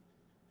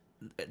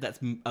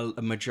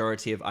a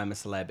majority of I'm a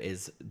Celeb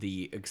is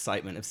the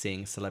excitement of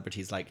seeing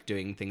celebrities like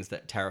doing things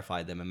that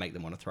terrify them and make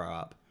them want to throw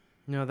up.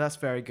 No, that's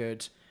very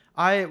good.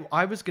 I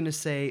was going to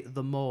say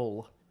The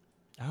Mole.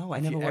 Oh, I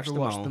If never you watched ever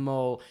watched The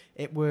Mole.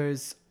 It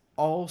was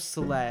all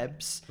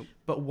celebs,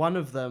 but one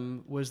of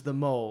them was the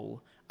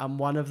mole, and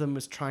one of them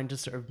was trying to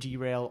sort of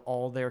derail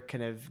all their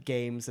kind of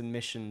games and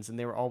missions, and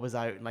they were always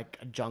out in like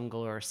a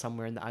jungle or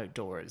somewhere in the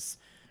outdoors.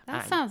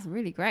 That And sounds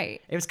really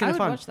great. it was kind of I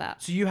fun. would watch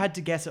that. So you had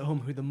to guess at home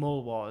who the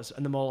mole was,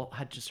 and the mole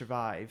had to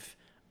survive.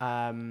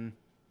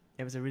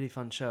 It was a really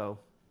fun show.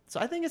 So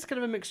I think it's kind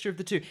of a mixture of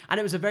the two. And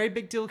it was a very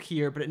big deal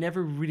here, but it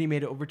never really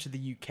made it over to the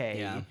UK.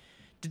 Yeah.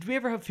 Did we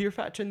ever have Fear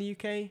Factor in the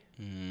UK?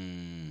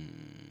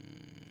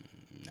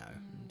 No.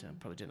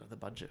 Probably didn't have the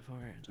budget for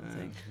it, I don't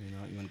think.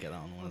 You want to get that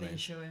on one of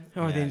those.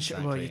 Or Yeah, the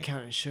insurance. Well, you exactly.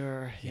 can't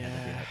insure. Yeah,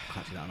 Yeah.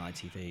 can't do that on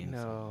ITV. And No.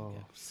 so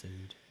get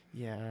sued.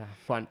 Yeah.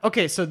 Fun.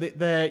 Okay, so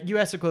the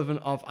US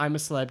equivalent of I'm a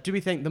Celeb. Do we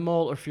think The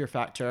Mole or Fear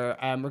Factor?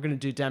 We're going to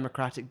do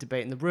democratic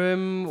debate in the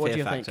room. What Fear do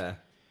you Factor. think?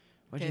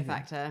 What do Fear you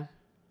think? Factor.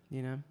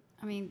 You know?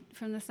 I mean,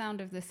 from the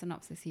sound of the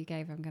synopsis you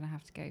gave, I'm going to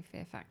have to go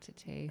Fear Factor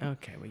too.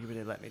 Okay, well, you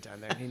really let me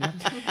down there, Nina.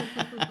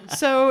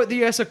 So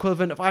the US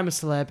equivalent of I'm a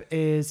Celeb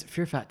is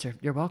Fear Factor.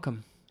 You're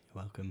welcome.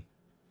 You're welcome.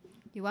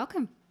 You're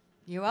welcome.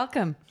 You're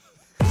welcome.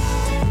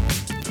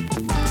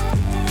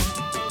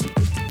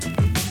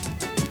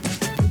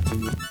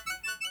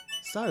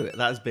 So that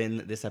has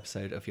been this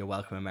episode of You're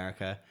Welcome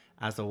America.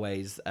 As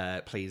always,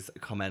 please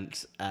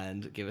comment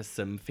and give us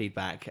some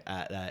feedback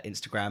at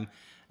Instagram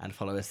and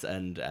follow us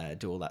and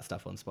do all that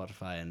stuff on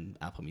Spotify and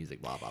Apple Music,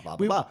 blah, blah, blah,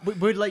 blah. We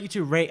would like you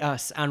to rate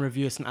us and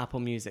review us on Apple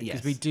Music because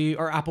Yes. we do,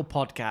 or Apple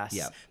Podcasts,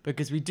 Yep.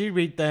 because we do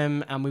read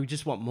them and we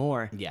just want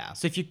more. Yeah.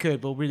 So if you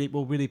could, we'll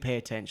really pay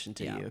attention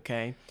to Yeah. you.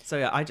 Okay. So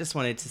yeah, I just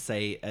wanted to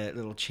say a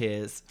little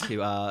cheers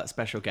to our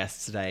special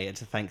guests today and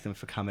to thank them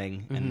for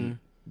coming and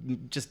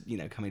just,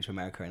 coming to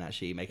America and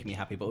actually making me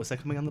happy, but also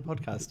coming on the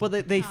podcast. Well,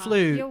 they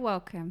flew You're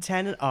welcome.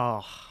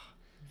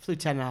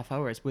 10.5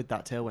 hours with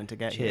that tailwind to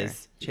get here.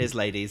 Cheers,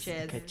 ladies.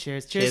 Cheers. Okay,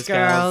 cheers, Cheers,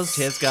 girls.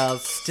 Cheers,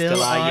 girls.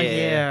 Still our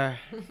year.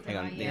 Hang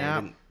on.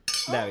 Yeah.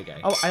 There we go.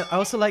 Oh, I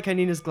also like how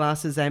Nina's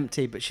glass is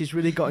empty, but she's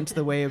really got into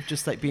the way of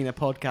just like being a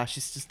podcast.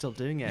 She's just still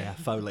doing it. Yeah,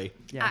 Foley.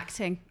 Yeah.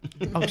 Acting.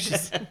 Oh,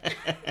 she's.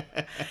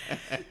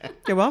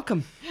 You're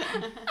welcome.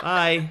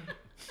 Bye.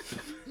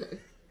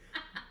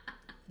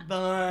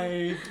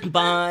 Bye.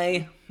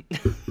 Bye.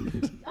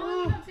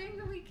 Oh, I'm not doing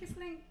the weakest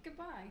link.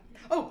 Goodbye.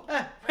 Oh,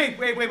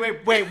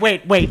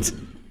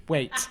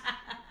 wait.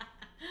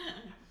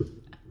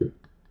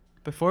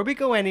 Before we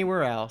go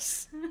anywhere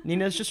else,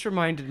 Nina's just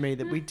reminded me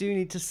that we do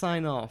need to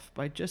sign off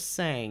by just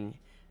saying,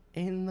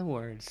 in the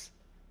words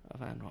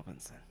of Anne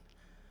Robinson,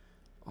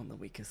 on the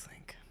weakest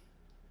link.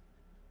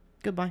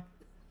 Goodbye.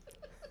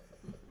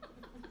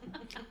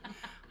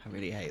 I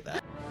really hate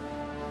that.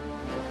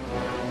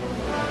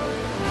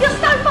 You're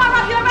so far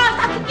up your ass,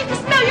 I think you can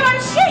smell your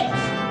own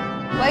sheets!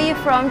 Where are you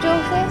from,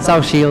 Joseph?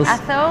 South Shields. I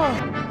thought.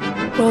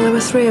 Well, there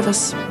were 3 of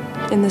us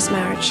in this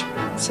marriage,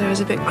 so it was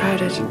a bit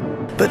crowded.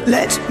 But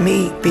let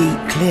me be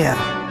clear.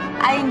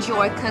 I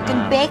enjoy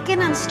cooking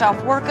bacon and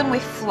stuff, working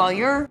with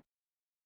flour.